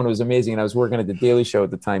the show, and it was amazing. And I was working at the Daily Show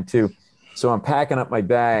at the time too. So I'm packing up my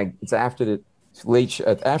bag. It's after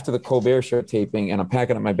the Colbert Show taping, and I'm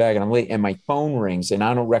packing up my bag, and I'm late, and my phone rings, and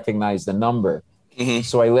I don't recognize the number.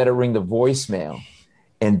 So I let it ring the voicemail,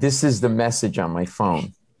 and this is the message on my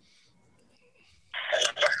phone.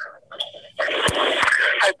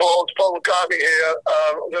 Hey, Paul, it's Paul McCartney here.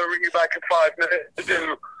 I'm going to ring you back in 5 minutes to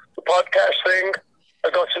do the podcast thing.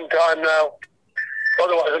 I've got some time now.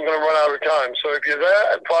 Otherwise, I'm going to run out of time. So if you're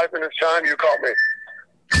there in 5 minutes' time, you call me.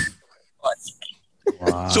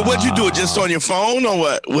 Wow. So what'd you do? It just on your phone or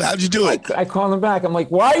what? How'd you do it? I called him back. I'm like,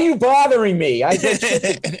 why are you bothering me? I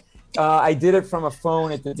did it from a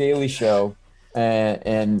phone at the Daily Show.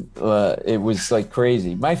 And it was like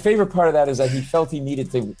crazy. My favorite part of that is that he felt he needed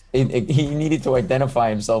to identify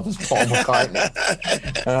himself as Paul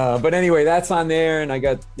McCartney. But anyway, that's on there, and I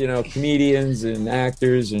got comedians and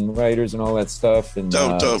actors and writers and all that stuff. And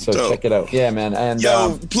dope. Check it out. Yeah, man. And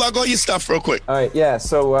plug all your stuff real quick. All right, yeah.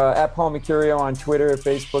 So at Paul Mecurio on Twitter,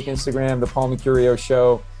 Facebook, Instagram, The Paul Mecurio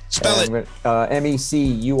Show. Spell it. Mecurio.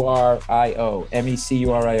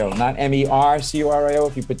 Mecurio. Not Mercurio.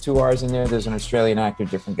 If you put 2 R's in there, there's an Australian actor,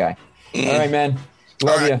 different guy. All right, man.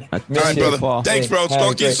 Love you. All right, brother. Paul. Thanks, bro.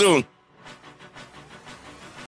 Talk to you soon.